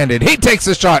shorthanded. He takes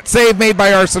a shot. Save made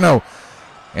by Arsenault.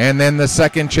 And then the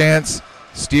second chance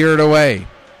steered away.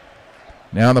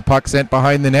 Now the puck sent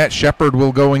behind the net. Shepard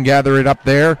will go and gather it up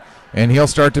there, and he'll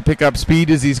start to pick up speed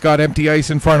as he's got empty ice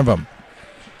in front of him.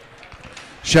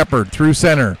 Shepard through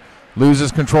center.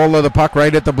 Loses control of the puck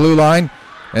right at the blue line,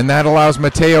 and that allows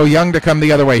Mateo Young to come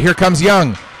the other way. Here comes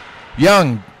Young.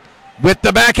 Young with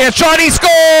the backhand shot. He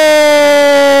scores!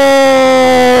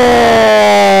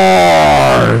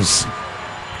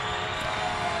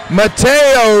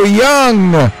 Mateo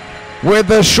Young with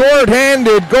a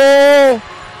shorthanded goal.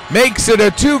 Makes it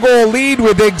a 2-goal lead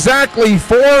with exactly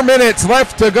 4 minutes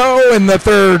left to go in the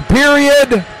third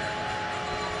period.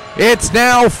 It's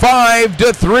now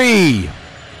 5-3.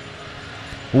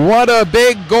 What a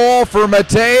big goal for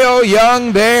Mateo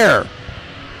Young there.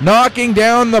 Knocking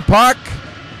down the puck,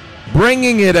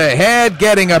 bringing it ahead,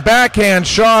 getting a backhand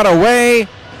shot away,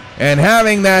 and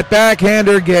having that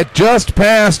backhander get just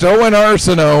past Owen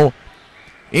Arsenault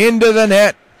into the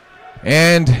net,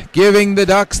 and giving the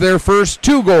Ducks their first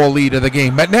 2-goal lead of the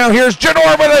game. But now here's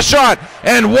Jador with a shot,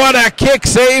 and what a kick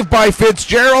save by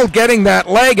Fitzgerald, getting that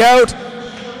leg out.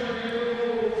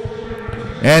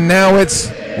 And now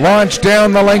it's launched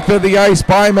down the length of the ice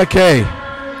by McKay.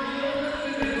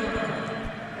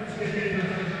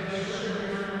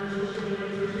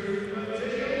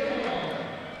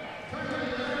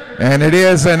 And it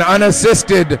is an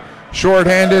unassisted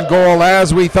shorthanded goal,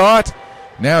 as we thought.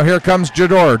 Now here comes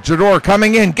Jador. Jador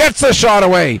coming in, gets the shot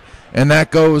away, and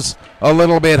that goes a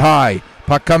little bit high.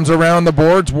 Puck comes around the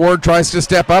boards. Ward tries to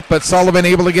step up, but Sullivan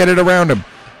able to get it around him.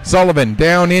 Sullivan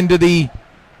down into the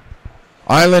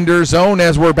Islander zone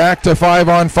as we're back to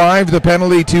 5-on-5. The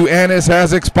penalty to Annis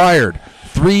has expired.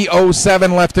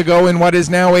 3:07 left to go in what is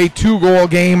now a 2-goal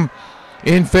game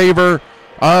in favor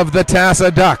of the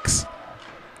Tassa Ducks.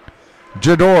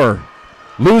 Jador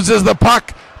loses the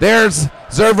puck. There's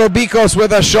Zervobikos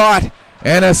with a shot,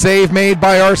 and a save made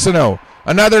by Arsenault.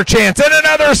 Another chance, and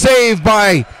another save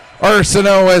by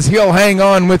Arsenault as he'll hang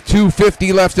on with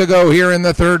 2:50 left to go here in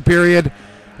the third period.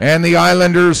 And the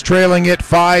Islanders trailing it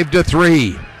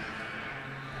 5-3.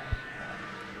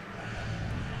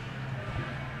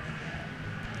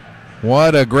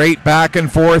 What a great back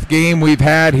and forth game we've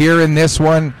had here in this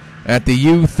one at the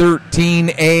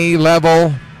U13A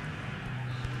level.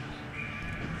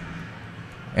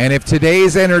 And if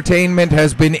today's entertainment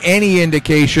has been any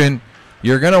indication,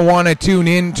 you're going to want to tune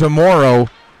in tomorrow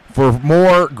for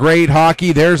more great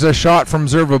hockey. There's a shot from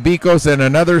Zervobikos and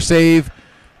another save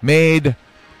made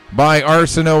by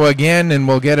Arsenault again, and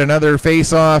we'll get another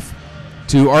face-off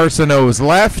to Arsenault's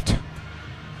left.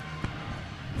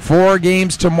 4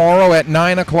 games tomorrow at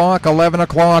 9 o'clock, 11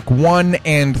 o'clock, 1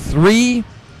 and 3.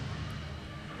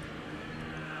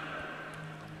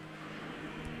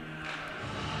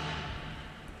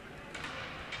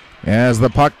 As the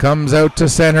puck comes out to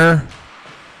center,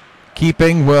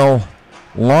 Keeping will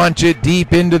launch it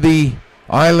deep into the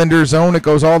Islander zone. It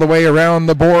goes all the way around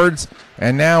the boards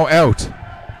and now out.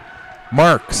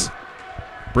 Marks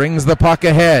brings the puck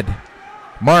ahead.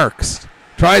 Marks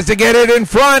tries to get it in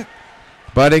front,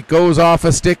 but it goes off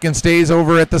a stick and stays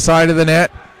over at the side of the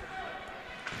net.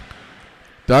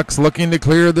 Ducks looking to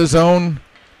clear the zone,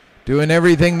 doing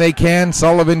everything they can.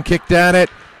 Sullivan kicked at it.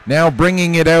 Now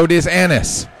bringing it out is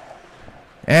Annis.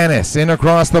 Annis in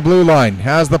across the blue line.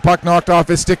 Has the puck knocked off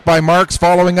his stick by Marks.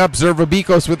 Following up,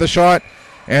 Zervobikos with the shot.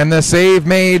 And the save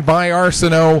made by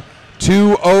Arsenault.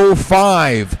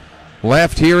 2:05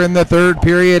 left here in the third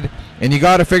period. And you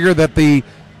got to figure that the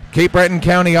Cape Breton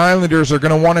County Islanders are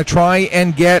going to want to try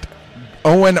and get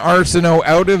Owen Arsenault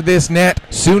out of this net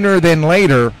sooner than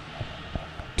later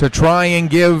to try and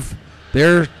give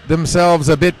themselves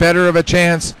a bit better of a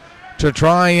chance to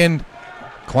try and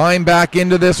climb back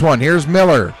into this one. Here's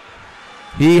Miller.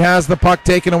 He has the puck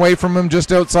taken away from him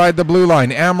just outside the blue line.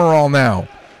 Amaral now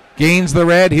gains the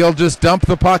red. He'll just dump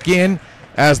the puck in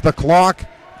as the clock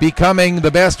becoming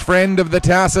the best friend of the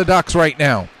Tassa Ducks right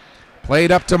now.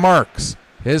 Played up to Marks.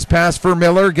 His pass for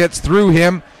Miller gets through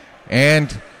him,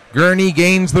 and Gurney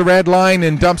gains the red line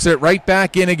and dumps it right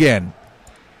back in again.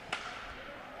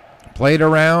 Played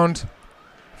around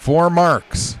for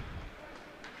Marks.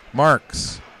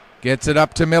 Marks gets it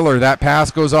up to Miller. That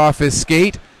pass goes off his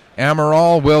skate.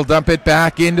 Amaral will dump it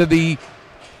back into the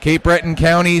Cape Breton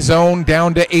County zone,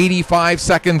 down to 85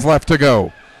 seconds left to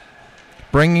go.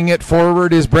 Bringing it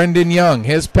forward is Brendan Young.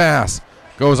 His pass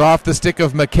goes off the stick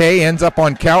of McKay, ends up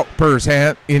on Cowper's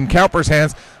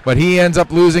hands, but he ends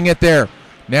up losing it there.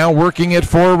 Now working it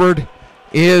forward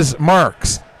is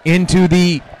Marks into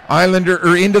the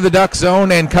into the Duck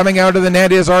zone, and coming out of the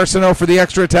net is Arsenault for the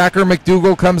extra attacker.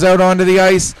 McDougall comes out onto the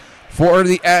ice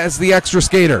as the extra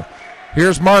skater.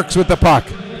 Here's Marks with the puck,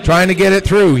 trying to get it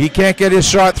through. He can't get his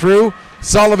shot through.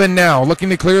 Sullivan now looking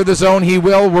to clear the zone. He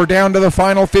will. We're down to the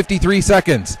final 53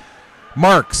 seconds.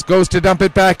 Marks goes to dump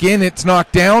it back in. It's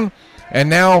knocked down, and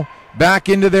now back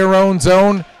into their own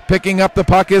zone. Picking up the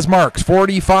puck is Marks.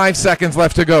 45 seconds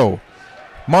left to go.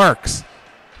 Marks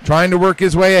trying to work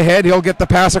his way ahead. He'll get the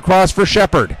pass across for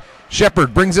Shepard.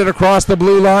 Shepard brings it across the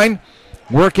blue line,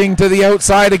 working to the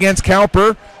outside against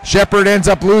Cowper. Shepard ends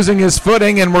up losing his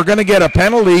footing, and we're going to get a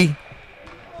penalty.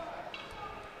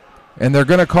 And they're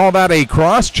going to call that a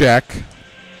cross-check.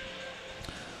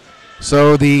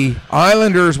 So the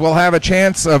Islanders will have a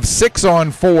chance of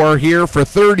 6-on-4 here for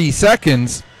 30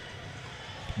 seconds.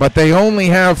 But they only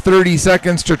have 30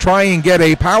 seconds to try and get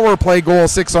a power play goal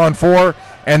 6-on-4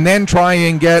 and then try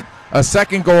and get a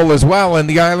second goal as well. And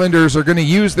the Islanders are going to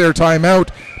use their timeout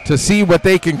to see what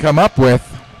they can come up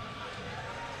with,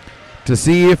 to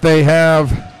see if they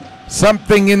have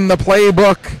something in the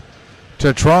playbook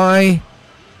to try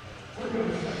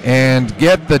and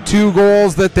get the 2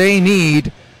 goals that they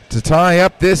need to tie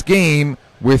up this game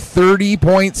with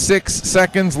 30.6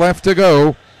 seconds left to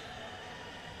go.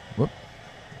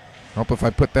 Hope if I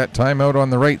put that timeout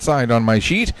on the right side on my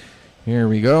sheet. Here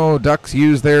we go. Islanders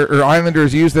use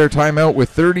their timeout with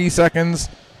 30 seconds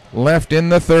left in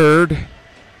the third.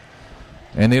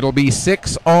 And it'll be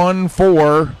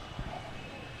 6-on-4.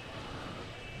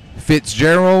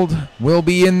 Fitzgerald will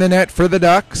be in the net for the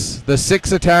Ducks. The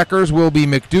 6 attackers will be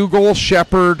McDougall,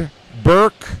 Shepard,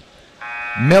 Burke,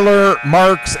 Miller,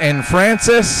 Marks, and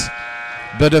Francis.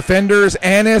 The defenders,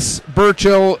 Annis,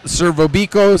 Burchill,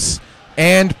 Zervobikos,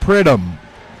 and Pridham.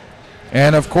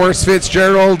 And of course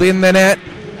Fitzgerald in the net.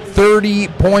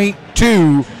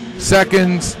 30.2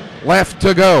 seconds left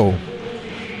to go.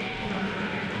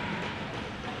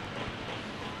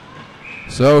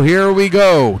 So here we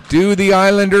go. Do the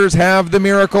Islanders have the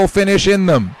miracle finish in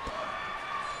them?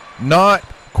 Not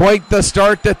quite the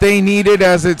start that they needed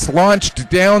as it's launched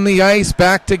down the ice.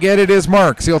 Back to get it is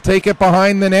Marks. He'll take it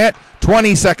behind the net.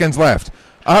 20 seconds left.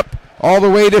 Up all the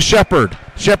way to Shepard.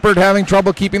 Shepard having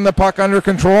trouble keeping the puck under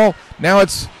control. Now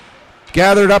it's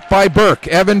gathered up by Burke.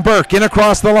 Evan Burke in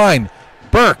across the line.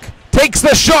 Burke takes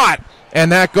the shot,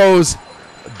 and that goes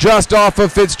just off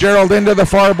of Fitzgerald into the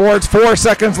far boards. 4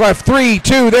 seconds left. 3,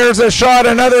 2, there's a shot.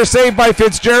 Another save by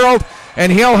Fitzgerald,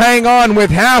 and he'll hang on with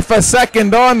half a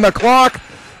second on the clock.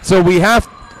 So we have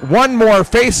one more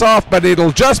face-off, but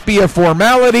it'll just be a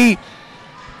formality,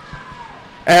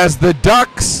 as the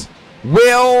Ducks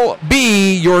will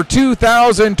be your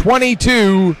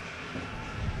 2022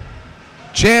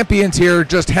 champions here.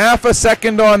 Just half a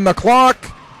second on the clock.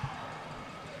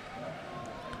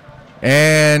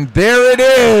 And there it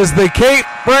is. The Cape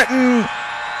Breton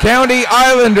County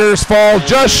Islanders fall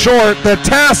just short. The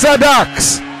Tassa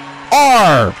Ducks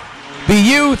are the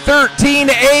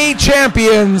U13A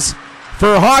champions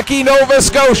for Hockey Nova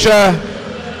Scotia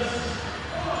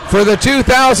for the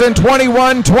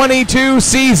 2021-22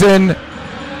 season.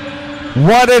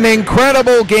 What an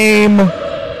incredible game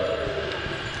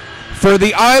for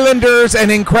the Islanders. An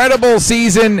incredible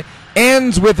season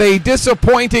ends with a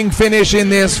disappointing finish in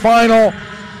this final.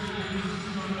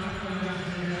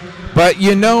 But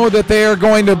you know that they are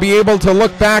going to be able to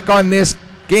look back on this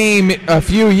game a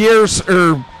few years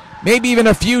or maybe even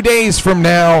a few days from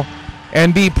now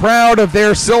and be proud of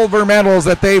their silver medals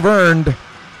that they've earned.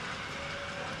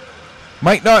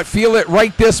 Might not feel it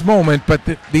right this moment, but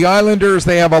the Islanders,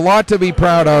 they have a lot to be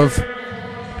proud of.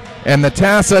 And the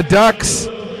Tassa Ducks,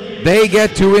 they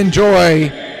get to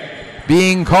enjoy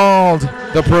being called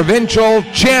the provincial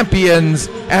champions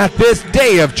at this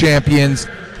Day of Champions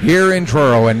here in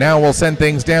Truro. And now we'll send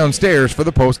things downstairs for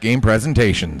the post-game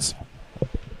presentations.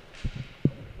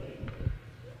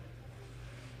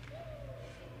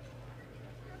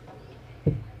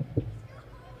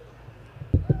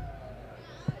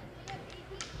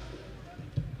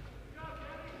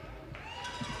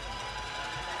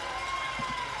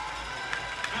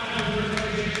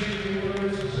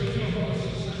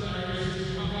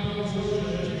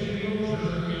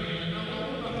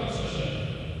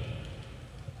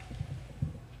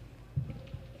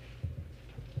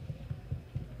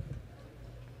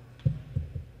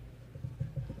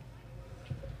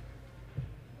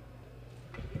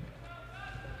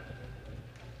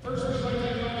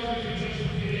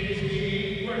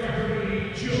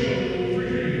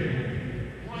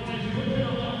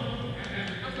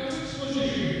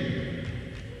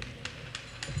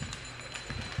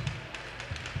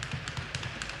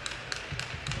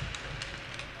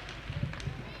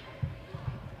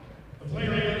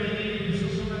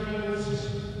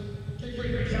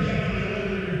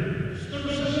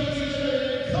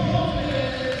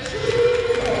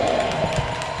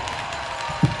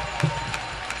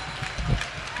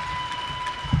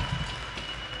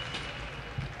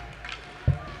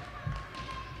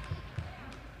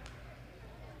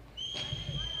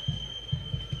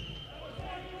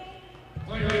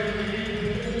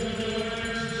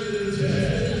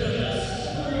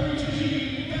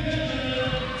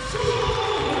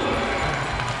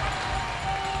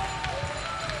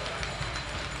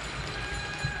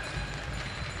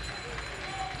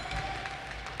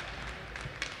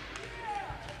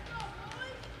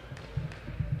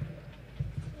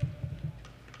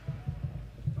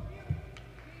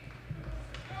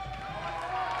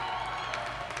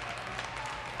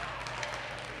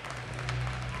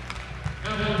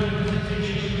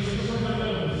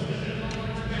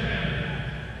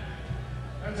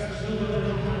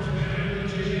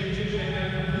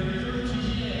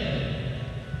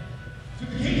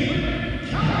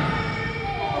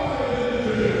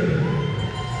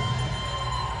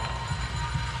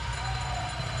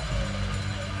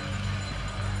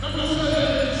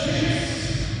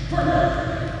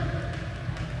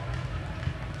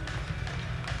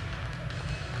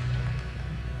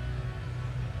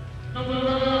 Number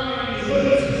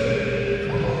 9.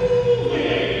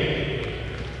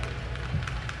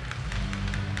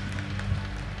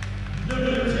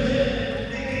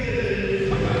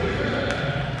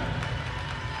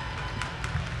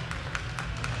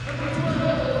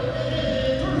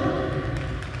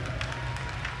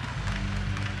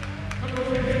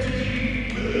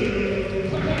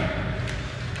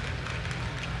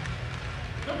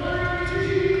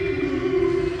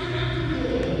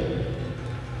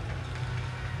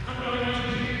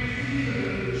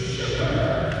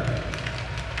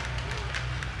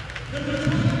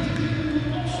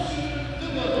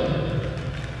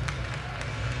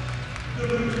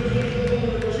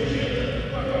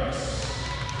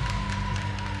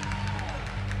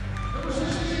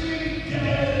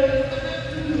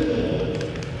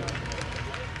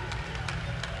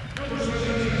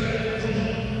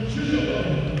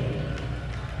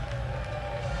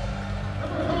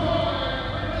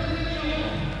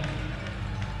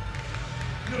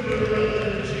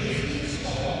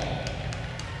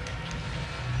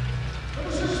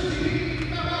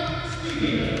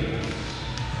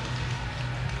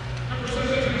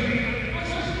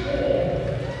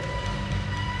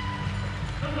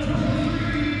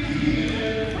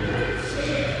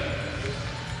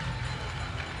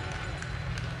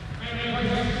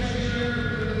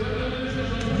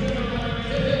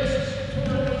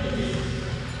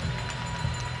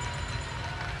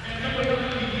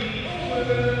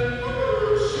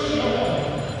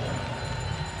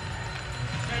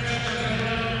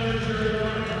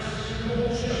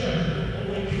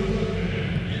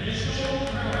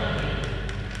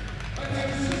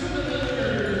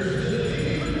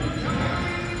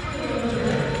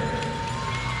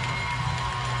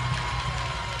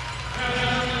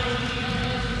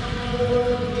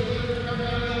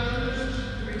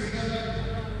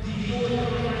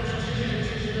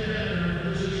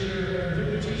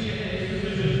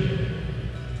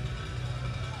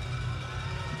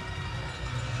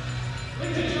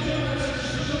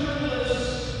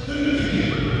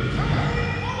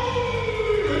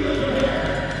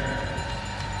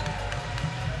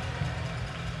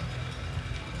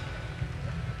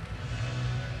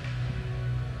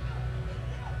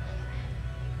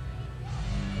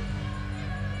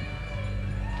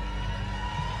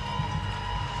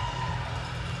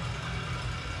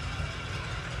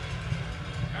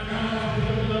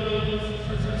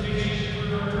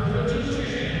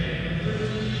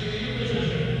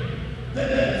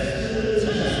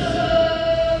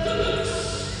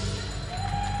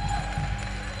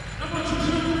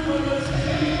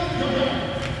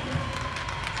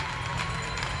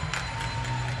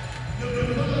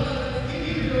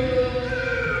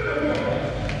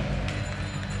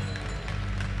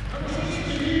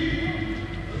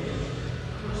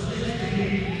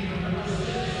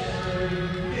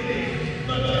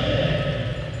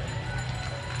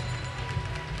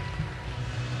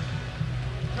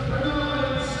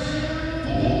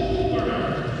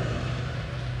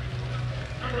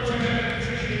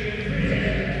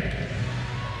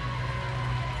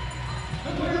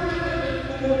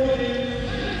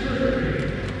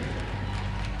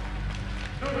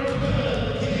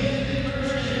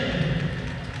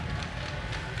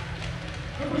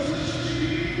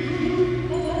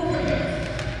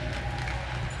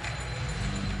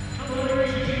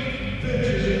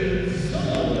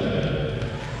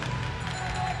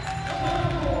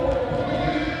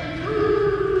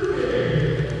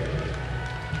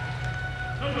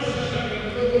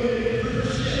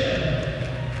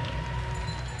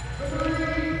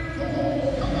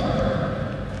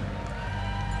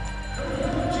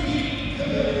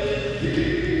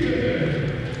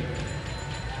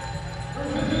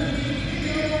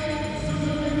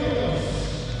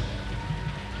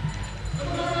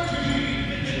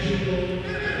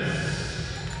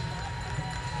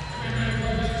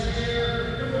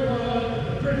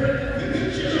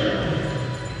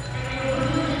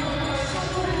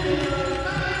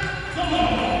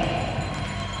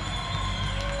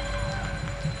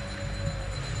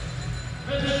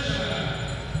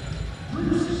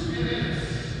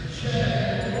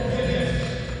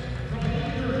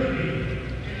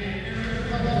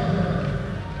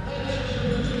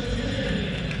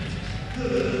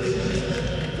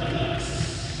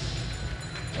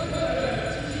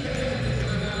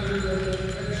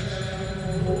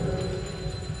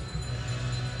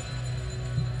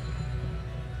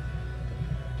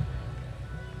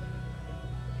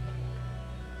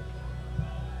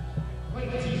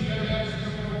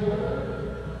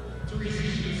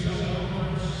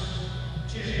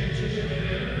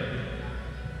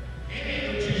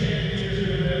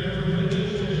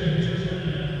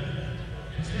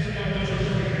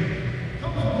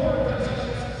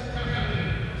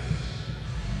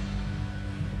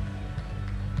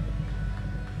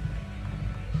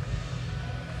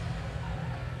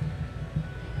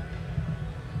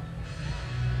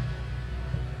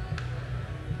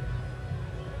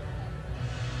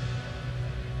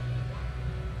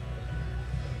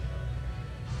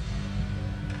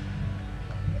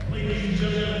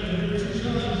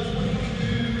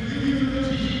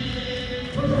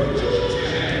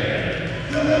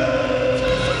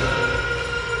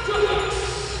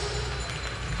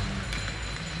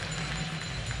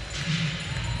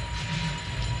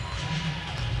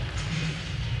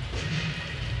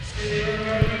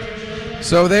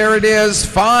 So there it is,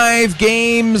 5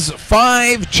 games,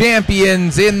 5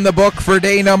 champions in the book for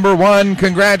day number 1.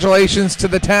 Congratulations to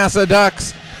the Tassa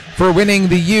Ducks for winning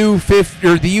the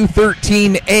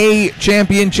U13A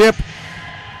championship.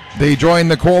 They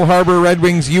joined the Cole Harbour Red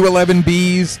Wings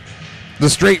U11Bs the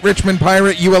Straight Richmond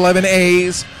Pirate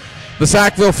U11As, the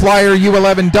Sackville Flyer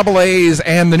U11AAs,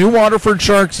 and the New Waterford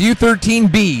Sharks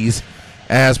U13Bs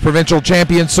as provincial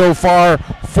champions so far.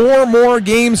 4 more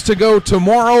games to go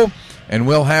tomorrow, and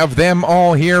we'll have them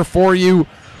all here for you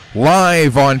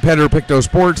live on Pictou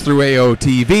Sports through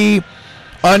AOTV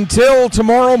until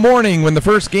tomorrow morning when the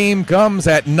first game comes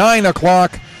at 9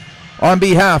 o'clock. On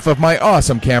behalf of my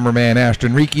awesome cameraman,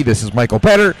 Ashton Reiki, this is Michael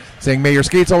Petter saying may your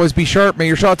skates always be sharp, may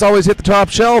your shots always hit the top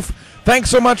shelf. Thanks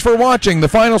so much for watching. The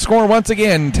final score once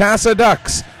again, Tassa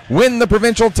Ducks win the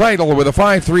provincial title with a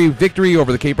 5-3 victory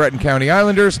over the Cape Breton County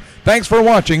Islanders. Thanks for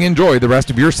watching. Enjoy the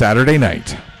rest of your Saturday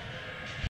night.